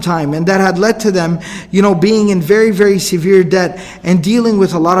quite some time, and that had led to them, being in very, very severe debt and dealing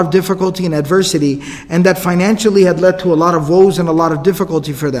with a lot of difficulty and adversity, and that financially had led to a lot of woes and a lot of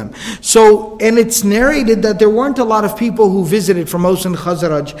difficulty for them. So, and it's narrated that there weren't a lot of people who visited from Aus and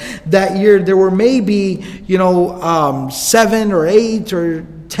Khazraj that year. There were maybe 7 or 8 or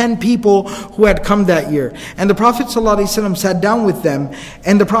 10 people who had come that year. And the Prophet ﷺ sat down with them,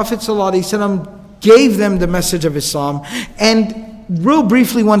 and the Prophet ﷺ gave them the message of Islam. And real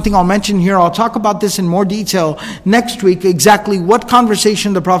briefly, one thing I'll mention here, I'll talk about this in more detail next week, exactly what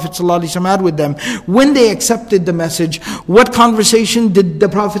conversation the Prophet ﷺ had with them when they accepted the message. What conversation did the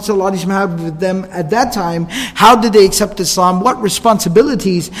Prophet ﷺ have with them at that time? How did they accept Islam? What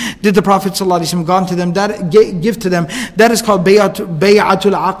responsibilities did the Prophet ﷺ give to them? That is called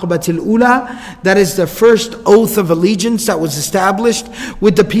Bay'atul Aqabatil Ula. That is the first oath of allegiance that was established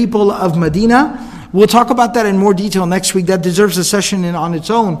with the people of Medina. We'll talk about that in more detail next week. That deserves a session on its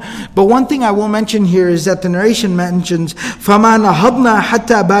own. But one thing I will mention here is that the narration mentions فَمَا نَهَضْنَا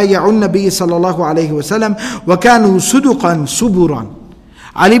حَتَّى بَايَعُوا النَّبِيِّ صَلَّى اللَّهُ عَلَيْهِ وَسَلَّمَ وَكَانُوا صُدُقًا صُبُرًا.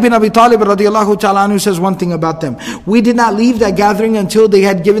 Ali bin Abi Talib radiallahu ta'ala anhu says one thing about them. We did not leave that gathering until they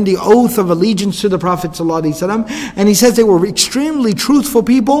had given the oath of allegiance to the Prophet ﷺ. And he says they were extremely truthful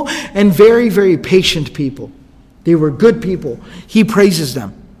people and very, very patient people. They were good people. He praises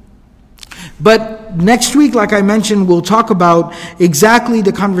them. But next week, like I mentioned, we'll talk about exactly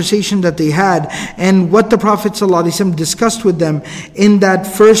the conversation that they had and what the Prophet ﷺ discussed with them in that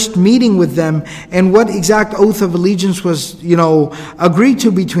first meeting with them, and what exact oath of allegiance was, agreed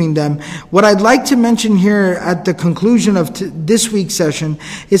to between them. What I'd like to mention here at the conclusion of this week's session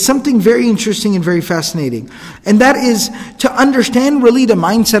is something very interesting and very fascinating. And that is to understand really the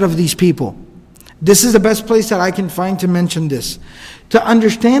mindset of these people. This is the best place that I can find to mention this. To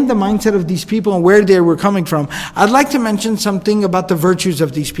understand the mindset of these people and where they were coming from, I'd like to mention something about the virtues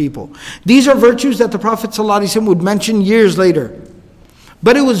of these people. These are virtues that the Prophet ﷺ would mention years later.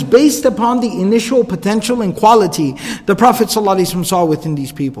 But it was based upon the initial potential and quality the Prophet ﷺ saw within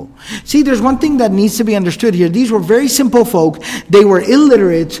these people. See, there's one thing that needs to be understood here. These were very simple folk. They were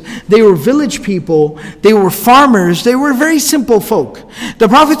illiterate. They were village people. They were farmers. They were very simple folk. The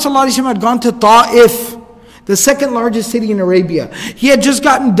Prophet ﷺ had gone to Ta'if, the second largest city in Arabia. He had just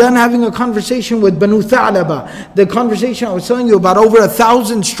gotten done having a conversation with Banu Tha'laba. The conversation I was telling you about, over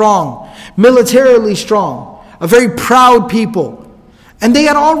 1,000 strong, militarily strong, a very proud people. And they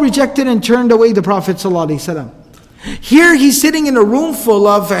had all rejected and turned away the Prophet ﷺ. Here he's sitting in a room full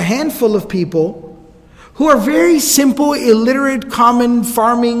of a handful of people who are very simple, illiterate, common,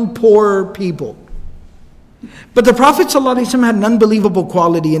 farming, poor people. But the Prophet ﷺ had an unbelievable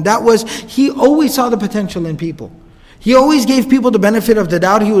quality, and that was he always saw the potential in people. He always gave people the benefit of the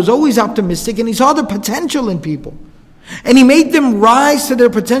doubt. He was always optimistic, and he saw the potential in people. And he made them rise to their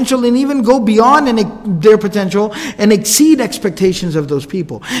potential and even go beyond their potential and exceed expectations of those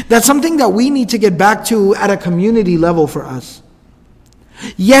people. That's something that we need to get back to at a community level for us.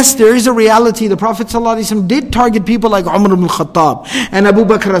 Yes, there is a reality. The Prophet ﷺ did target people like Umar ibn Khattab and Abu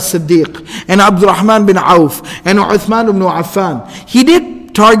Bakr as-Siddiq and Abdurrahman bin Auf and Uthman ibn Affan. He did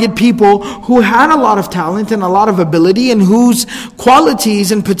target people who had a lot of talent and a lot of ability, and whose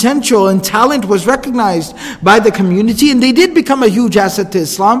qualities and potential and talent was recognized by the community, and they did become a huge asset to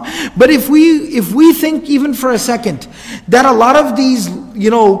Islam. But if we think even for a second that a lot of these,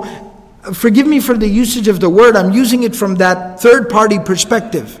 forgive me for the usage of the word, I'm using it from that third party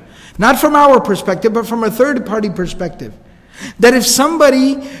perspective, not from our perspective, but from a third party perspective, that if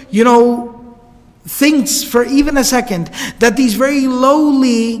somebody, thinks for even a second that these very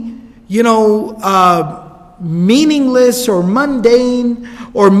lowly, meaningless or mundane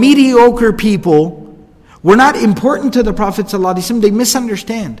or mediocre people were not important to the Prophet ﷺ, they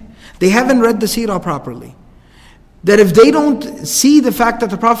misunderstand. They haven't read the Seerah properly. That if they don't see the fact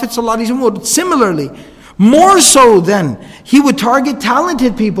that the Prophet ﷺ would similarly, more so than he would target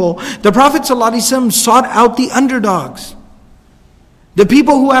talented people, the Prophet ﷺ sought out the underdogs. The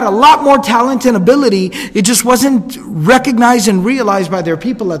people who had a lot more talent and ability, it just wasn't recognized and realized by their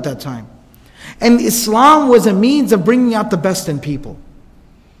people at that time. And Islam was a means of bringing out the best in people.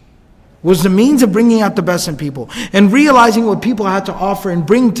 Was the means of bringing out the best in people. And realizing what people had to offer and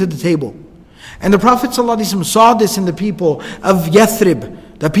bring to the table. And the Prophet ﷺ saw this in the people of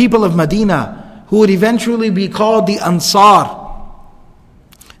Yathrib, the people of Medina, who would eventually be called the Ansar.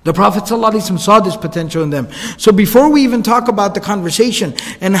 The Prophet ﷺ saw this potential in them. So before we even talk about the conversation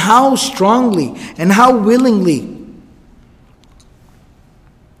and how strongly and how willingly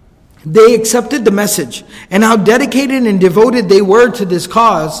they accepted the message and how dedicated and devoted they were to this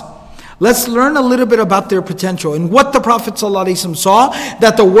cause, let's learn a little bit about their potential and what the Prophet ﷺ saw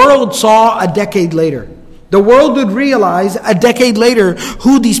that the world saw a decade later. The world would realize a decade later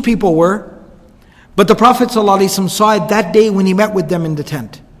who these people were, but the Prophet ﷺ saw it that day when he met with them in the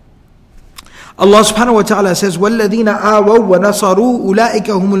tent. Allah subhanahu wa ta'ala says, وَالَّذِينَ آوَوْا وَنَصَرُوا أُولَٰئِكَ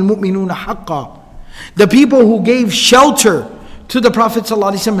هُمُ الْمُؤْمِنُونَ حَقًّا. The people who gave shelter to the Prophet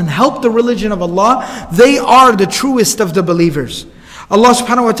ﷺ and helped the religion of Allah, they are the truest of the believers. Allah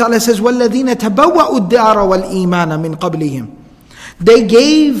subhanahu wa ta'ala says, وَالَّذِينَ تَبَوَّأُوا الدَّارَ وَالْإِيمَانَ مِنْ قَبْلِهِمْ. They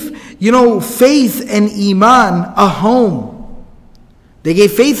gave, faith and iman a home. They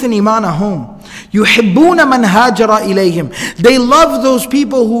gave faith and iman a home. يُحِبُّونَ مَنْ هَاجَرَ إِلَيْهِمْ. They love those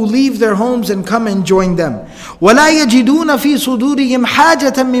people who leave their homes and come and join them. وَلَا يَجِدُونَ فِي صُدُورِهِمْ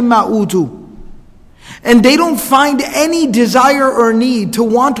حَاجَةً مِمَّا أُوتُوا. And they don't find any desire or need to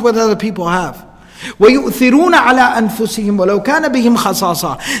want what other people have. وَيُؤْثِرُونَ عَلَىٰ أَنفُسِهِمْ وَلَوْ كَانَ بِهِمْ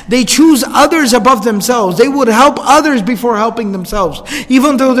خَصَاصَةٌ. They choose others above themselves. They would help others before helping themselves,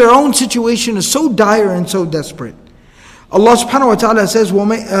 even though their own situation is so dire and so desperate. Allah subhanahu wa ta'ala says,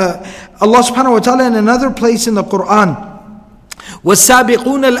 Allah subhanahu wa ta'ala in another place in the Quran,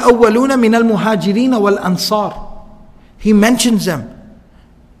 وَالسَّابِقُونَ الْأَوَّلُونَ مِنَ الْمُهَاجِرِينَ وَالْأَنصَارِ. He mentions them.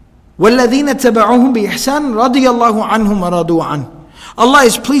 وَالَّذِينَ اتَّبَعُوهُمْ بِإِحْسَانٍ رَضِيَ اللَّهُ عَنْهُمْ وَرَضُوا عَنْهُ. Allah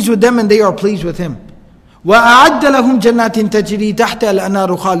is pleased with them and they are pleased with Him. وَأَعَدَّ لَهُمْ جَنَّاتٍ تَجْرِي تَحْتَهَا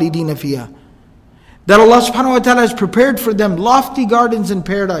الْأَنْهَارُ خَالِدِينَ فِيهَا. That Allah subhanahu wa ta'ala has prepared for them lofty gardens in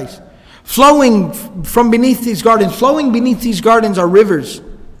paradise, flowing from beneath these gardens. Flowing beneath these gardens are rivers.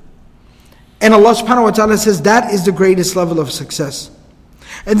 And Allah subhanahu wa ta'ala says that is the greatest level of success.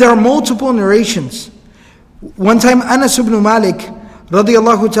 And there are multiple narrations. One time Anas ibn Malik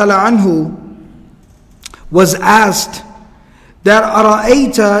radiyallahu ta'ala anhu was asked that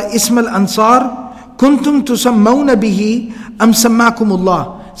أَرَأَيْتَ إِسْمَ الْأَنصَارِ كُنْتُمْ تُسَمَّوْنَ بِهِ أَمْ سَمَّاكُمُ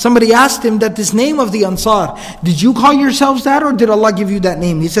اللَّهِ. Somebody asked him that this name of the Ansar, did you call yourselves that or did Allah give you that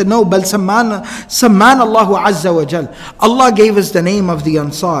name? He said, no, بَلْ سَمَّانَ اللَّهُ عَزَّ وَجَلَ. Allah gave us the name of the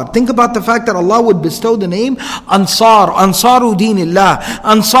Ansar. Think about the fact that Allah would bestow the name Ansar, Ansaru Deenillah,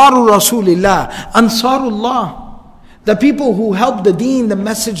 Ansaru Rasulillah, Ansarullah. The people who help the deen, the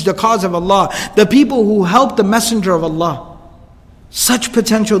message, the cause of Allah. The people who help the messenger of Allah. Such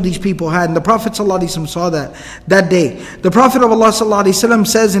potential these people had. And the Prophet ﷺ saw that day. The Prophet of Allah ﷺ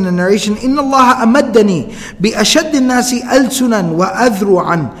says in a narration, إِنَّ اللَّهَ أَمَدَّنِي بِأَشَدِّ النَّاسِ أَلْسُنًا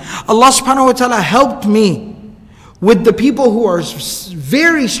وَأَذْرُعًا. Allah subhanahu wa ta'ala helped me with the people who are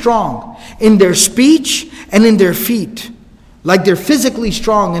very strong in their speech and in their feet. Like they're physically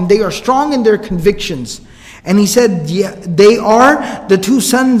strong and they are strong in their convictions. And he said, yeah, they are the two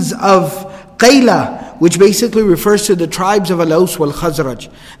sons of Qayla, which basically refers to the tribes of Al-Aws wal Khazraj,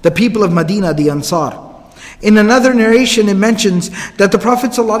 the people of Medina, the Ansar. In another narration, it mentions that the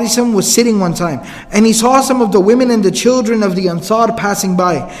Prophet ﷺ was sitting one time and he saw some of the women and the children of the Ansar passing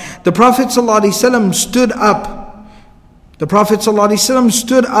by. The Prophet ﷺ stood up. The Prophet ﷺ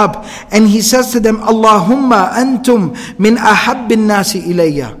stood up and he says to them, Allahumma antum min ahabbin nasi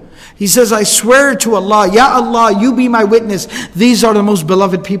ilayya. He says, I swear to Allah, Ya Allah, you be my witness. These are the most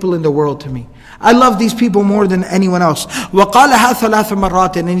beloved people in the world to me. I love these people more than anyone else. وَقَالَهَا ثَلَاثَ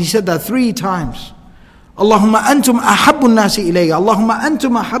مَرَّاتٍ, and he said that 3 times. Allahumma antum ahabbu nasi ilayya. Allahumma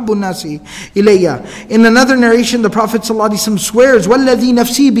antum ahabbu nasi ilayya. In another narration, the Prophet ﷺ swears, وَالَّذِي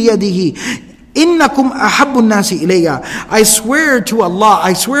نَفْسِي بِيَدِهِ Innakum ahabbu nasi ilayya. I swear to Allah,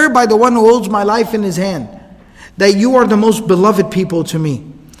 I swear by the one who holds my life in his hand, that you are the most beloved people to me.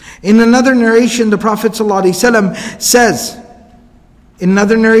 In another narration, the Prophet ﷺ says,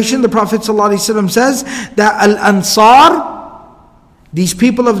 that Al-Ansar, these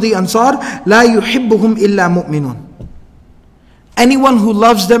people of the Ansar, la yuhibbuhum illa mu'minun. Anyone who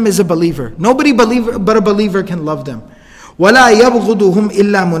loves them is a believer. Nobody but a believer can love them. وَلَا يَبْغُضُهُمْ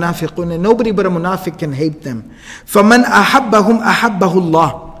إِلَّا مُنَافِقٌ, and nobody but a munafiq can hate them. فَمَنْ أَحَبَّهُمْ أَحَبَّهُ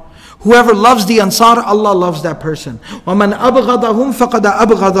اللَّهُ. Whoever loves the Ansar, Allah loves that person. وَمَنْ أَبْغَضَهُمْ فَقَدَ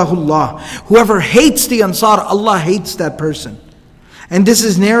أَبْغَضَهُ اللَّهُ. Whoever hates the Ansar, Allah hates that person. And this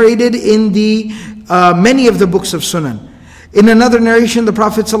is narrated in the many of the books of Sunan. In another narration, the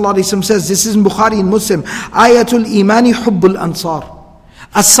Prophet ﷺ says, this is in Bukhari and Muslim, Ayatul Imani Hubbul Ansar.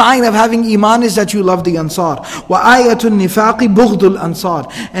 A sign of having iman is that you love the Ansar. Wa ayatul nifaqi bughdul Ansar.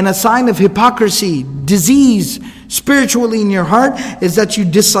 And a sign of hypocrisy, disease, spiritually in your heart, is that you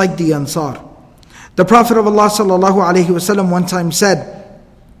dislike the Ansar. The Prophet of Allah ﷺ one time said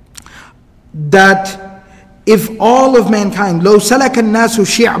that if all of mankind, lo salaka nasu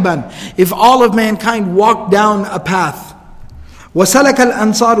shi'ban, if all of mankind walked down a path, wa salaka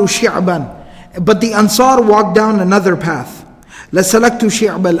al-ansaru shi'ban, but the Ansar walked down another path, لَسَلَكْتُ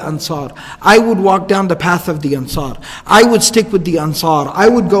شِعْبَ الْأَنصَارِ, I would walk down the path of the Ansar. I would stick with the Ansar. I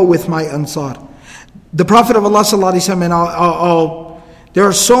would go with my Ansar. The Prophet of Allah ﷺ, and there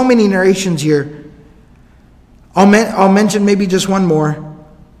are so many narrations here. I'll mention maybe just one more.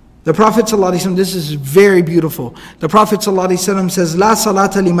 The Prophet ﷺ, this is very beautiful. The Prophet ﷺ says, لَا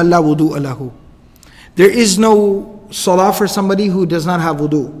صَلَاةَ لِمَنْ لَا وُضُوءَ لَهُ. There is no salah for somebody who does not have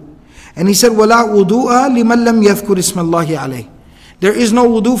wudu. And he said, وَلَا وُضُوءَ لِمَنْ لَمْ يَذْكُرِ اسْمَ اللَّهِ عَلَيْهِ. There is no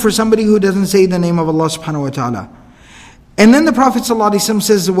wudu for somebody who doesn't say the name of Allah subhanahu wa ta'ala. And then the Prophet ﷺ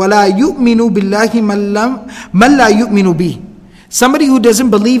says, وَلَا يُؤْمِنُ بِاللَّهِ مَنْ لَا يُؤْمِنُ بِي. Somebody who doesn't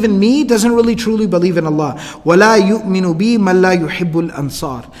believe in me doesn't really truly believe in Allah. وَلَا يُؤْمِنُ بِي مَنْ لَا يُحِبُّ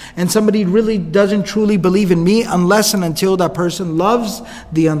الْأَنصَارِ. And somebody really doesn't truly believe in me unless and until that person loves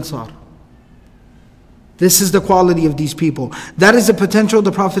the Ansar. This is the quality of these people. That is the potential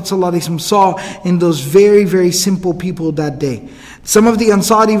the Prophet ﷺ saw in those very, very simple people that day. Some of the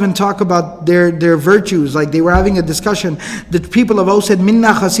Ansar even talk about their virtues. Like they were having a discussion. The people of Aus said,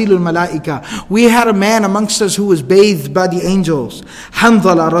 Minna khasilul malaika. We had a man amongst us who was bathed by the angels.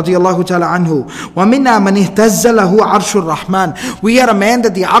 Hanzala radiallahu ta'ala anhu. Wa minna man ihtazza lahu arshur rahman. We had a man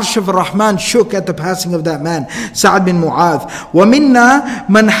that the arsh of Rahman shook at the passing of that man. Sa'ad bin Mu'adh. Wa minna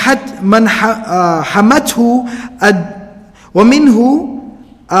man hamathu ومنه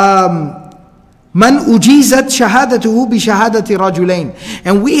Man ujizat shahadatuhu bi shahadati rajulain.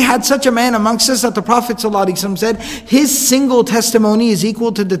 And we had such a man amongst us that the Prophet ﷺ said, his single testimony is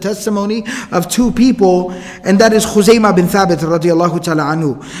equal to the testimony of 2 people, and that is Khuzaymah bin Thabit radiallahu ta'ala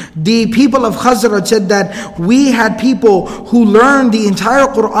anhu. The people of Khazraj said that we had people who learned the entire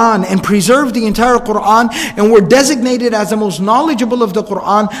Quran and preserved the entire Quran and were designated as the most knowledgeable of the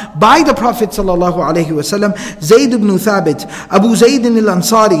Quran by the Prophet ﷺ. Zayd ibn Thabit, Abu Zayd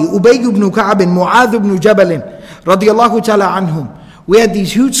al-Ansari, Ubay ibn Ka'b, Mu'adh ibn Jabal radiyallahu ta'ala anhum. We had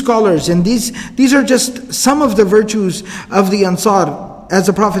these huge scholars, and these are just some of the virtues of the Ansar. As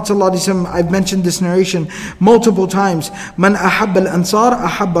the Prophet ﷺ, I've mentioned this narration multiple times. Man ahabba al-ansar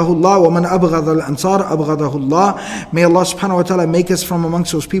ahabbahu Allah, wa man abghadha al-ansar abghadahu Allah. May Allah subhanahu wa ta'ala make us from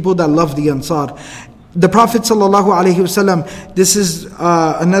amongst those people that love the Ansar. The Prophet ﷺ, this is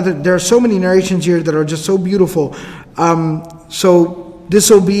another, there are so many narrations here that are just so beautiful. So this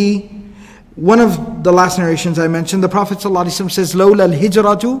will be one of the last narrations I mentioned. The Prophet ﷺ says, لَوْلَا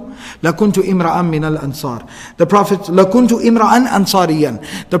الْهِجْرَةُ لَكُنْتُ إِمْرَأً مِنَ الْأَنصَارِ. The Prophet, لَكُنْتُ إِمْرَأً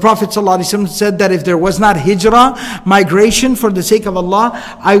أَنصَارِيًّا. The Prophet ﷺ said that if there was not hijrah, migration for the sake of Allah,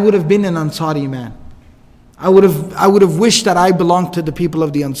 I would have been an Ansari man. I would have wished that I belonged to the people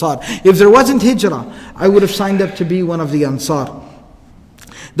of the Ansar. If there wasn't hijrah, I would have signed up to be one of the Ansar.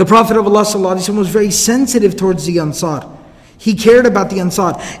 The Prophet of Allah ﷺ was very sensitive towards the Ansar. He cared about the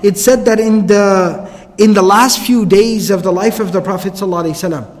Ansar. It said that in the last few days of the life of the Prophet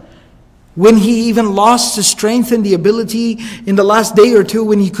ﷺ, when he even lost the strength and the ability in the last day or two,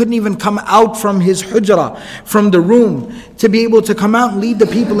 when he couldn't even come out from his hujrah, from the room, to be able to come out and lead the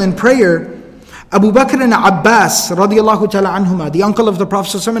people in prayer, Abu Bakr and Abbas radiallahu ta'ala anhuma, the uncle of the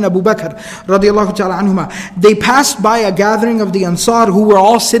Prophet ﷺ, and Abu Bakr radiallahu ta'ala anhuma, they passed by a gathering of the Ansar who were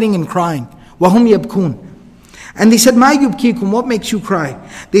all sitting and crying. وَهُمْ يَبْكُونَ. And they said, مَا يُبْكِيكُمْ, what makes you cry?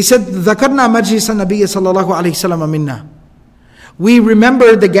 They said, ذَكَرْنَا مَجْلِسَ النَّبِيِّ صَلَّى اللَّهُ عَلَيْهِ وسلم مِنَّا. We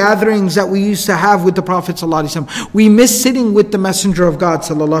remember the gatherings that we used to have with the Prophet ﷺ. We miss sitting with the Messenger of God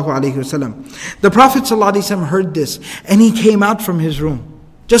ﷺ. The Prophet ﷺ heard this and he came out from his room.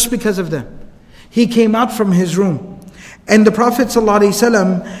 Just because of them. He came out from his room. And the Prophet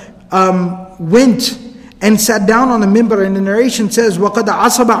ﷺ went and sat down on the minbar, and the narration says, وَقَدْ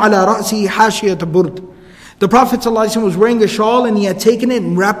عَصَبَ عَلَى رَأْسِهِ حَاشِيَةَ بُرْدٍ. The Prophet ﷺ was wearing a shawl and he had taken it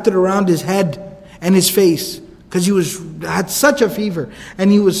and wrapped it around his head and his face. Because he had such a fever.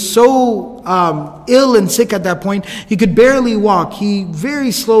 And he was so ill and sick at that point, he could barely walk. He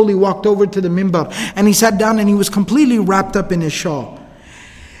very slowly walked over to the minbar. And he sat down and he was completely wrapped up in his shawl.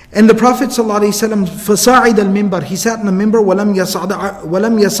 And the Prophet ﷺ, فَصَاعِدَ الْمِنْبَرِ, he sat on the minbar, وَلَمْ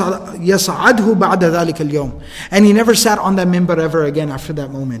يَصْعَدْهُ بَعْدَ ذَلِكَ الْيَوْمِ. And he never sat on that minbar ever again after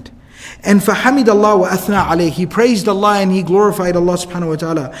that moment. And فَحَمِدَ اللَّهُ وَأَثْنَى عَلَيْهِ, he praised Allah and he glorified Allah subhanahu wa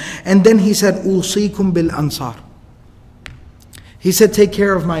ta'ala. And then he said, أُوصِيكُمْ بِالْأَنصَارِ. He said, take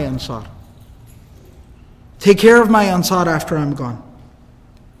care of my Ansar. Take care of my Ansar after I'm gone.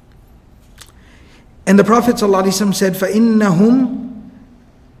 And the Prophet ﷺ said, فَإِنَّهُمْ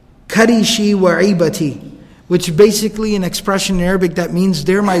كَرِشِي وَعِيبَتِي, which basically an expression in Arabic that means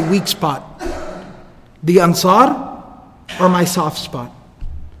they're my weak spot. The Ansar or my soft spot.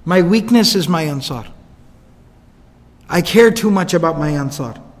 My weakness is my Ansar. I care too much about my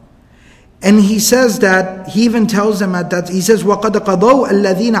Ansar. And he says that, he even tells them at that, he says, وَقَدْ قَضَوْا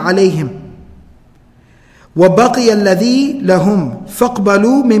الَّذِينَ عَلَيْهِمْ وَبَقِيَ الَّذِي لَهُمْ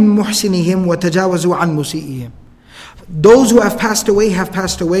فَاقْبَلُوا مِنْ مُحْسِنِهِمْ وَتَجَاوَزُوا عَنْ مُسِيئِهِمْ. Those who have passed away,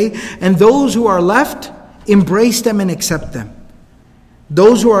 and those who are left, embrace them and accept them.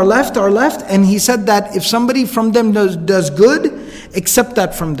 Those who are left, and he said that if somebody from them does good, accept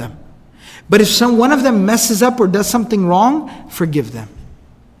that from them. But if one of them messes up or does something wrong, forgive them.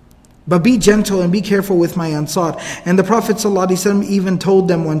 But be gentle and be careful with my Ansar. And the Prophet ﷺ even told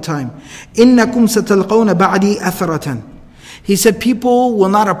them one time, إِنَّكُمْ سَتَلْقَوْنَ بَعْدِي أَثَرَةً. He said, people will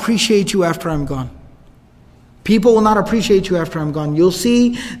not appreciate you after I'm gone. People will not appreciate you after I'm gone. You'll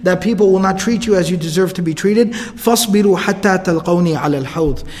see that people will not treat you as you deserve to be treated. فَاصْبِرُوا حَتَّى تَلْقَوْنِي عَلَى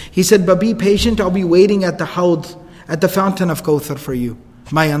الْحَوْضِ. He said, but be patient, I'll be waiting at the hawd, at the fountain of Kawthar for you.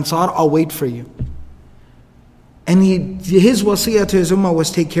 My Ansar, I'll wait for you. And his wasiyah to his ummah was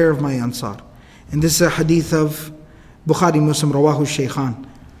take care of my Ansar. And this is a hadith of Bukhari Muslim, Rawahu Shaykhan.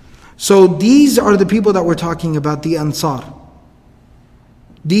 So these are the people that we're talking about, the Ansar.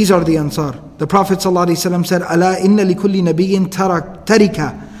 These are the Ansar. The Prophet ﷺ said, أَلَا إِنَّ لِكُلِّ نَبِيٍّ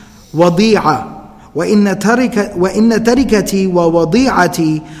تَرِكَ وَضِيعَ وَإِنَّ تَرِكَتِي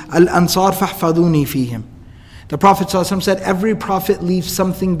وَوَضِيعَتِي الْأَنصَارِ فَاحْفَظُونِي فِيهِمْ. The Prophet ﷺ said, every prophet leaves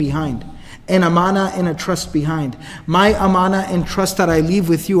something behind. An amana and a trust behind. My amana and trust that I leave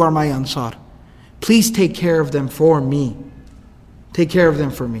with you are my Ansar. Please take care of them for me. Take care of them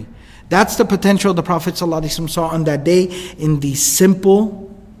for me. That's the potential the Prophet ﷺ saw on that day in these simple,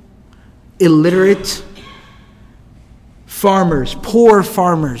 illiterate farmers, poor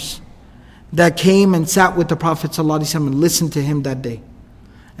farmers that came and sat with the Prophet ﷺ and listened to him that day.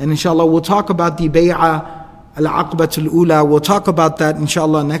 And inshallah we'll talk about the bay'ah al-aqbatul ula. We'll talk about that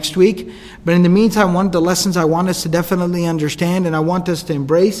inshallah next week. But in the meantime, one of the lessons I want us to definitely understand and I want us to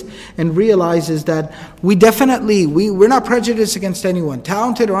embrace and realize is that we're not prejudiced against anyone,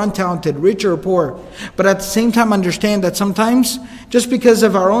 talented or untalented, rich or poor. But at the same time understand that sometimes, just because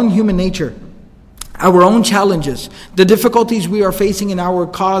of our own human nature, our own challenges, the difficulties we are facing in our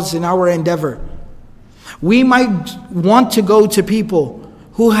cause, in our endeavor, we might want to go to people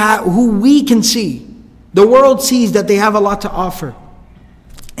who we can see, the world sees that they have a lot to offer.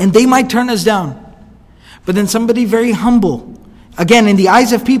 And they might turn us down. But then somebody very humble, again in the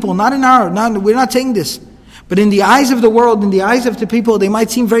eyes of people, we're not saying this, but in the eyes of the world, in the eyes of the people, they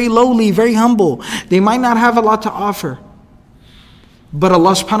might seem very lowly, very humble. They might not have a lot to offer. But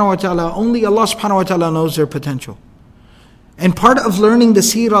Allah subhanahu wa ta'ala, only Allah subhanahu wa ta'ala knows their potential. And part of learning the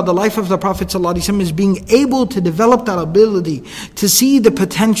seerah, the life of the Prophet ﷺ, is being able to develop that ability to see the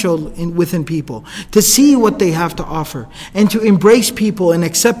potential within people, to see what they have to offer, and to embrace people and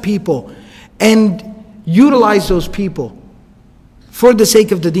accept people, and utilize those people for the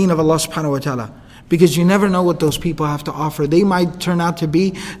sake of the deen of Allah subhanahu wa ta'ala. Because you never know what those people have to offer. They might turn out to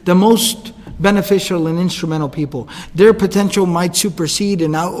be the most beneficial and instrumental people. Their potential might supersede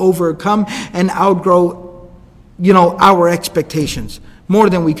and overcome and outgrow our expectations, more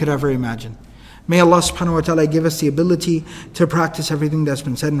than we could ever imagine. May Allah subhanahu wa ta'ala give us the ability to practice everything that's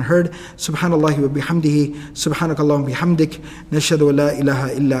been said and heard. Subhanallah wa bihamdihi, subhanakallahum bihamdik, nashhadu wa la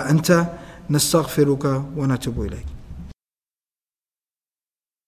ilaha illa anta, نستغفرك ونتوب إليك.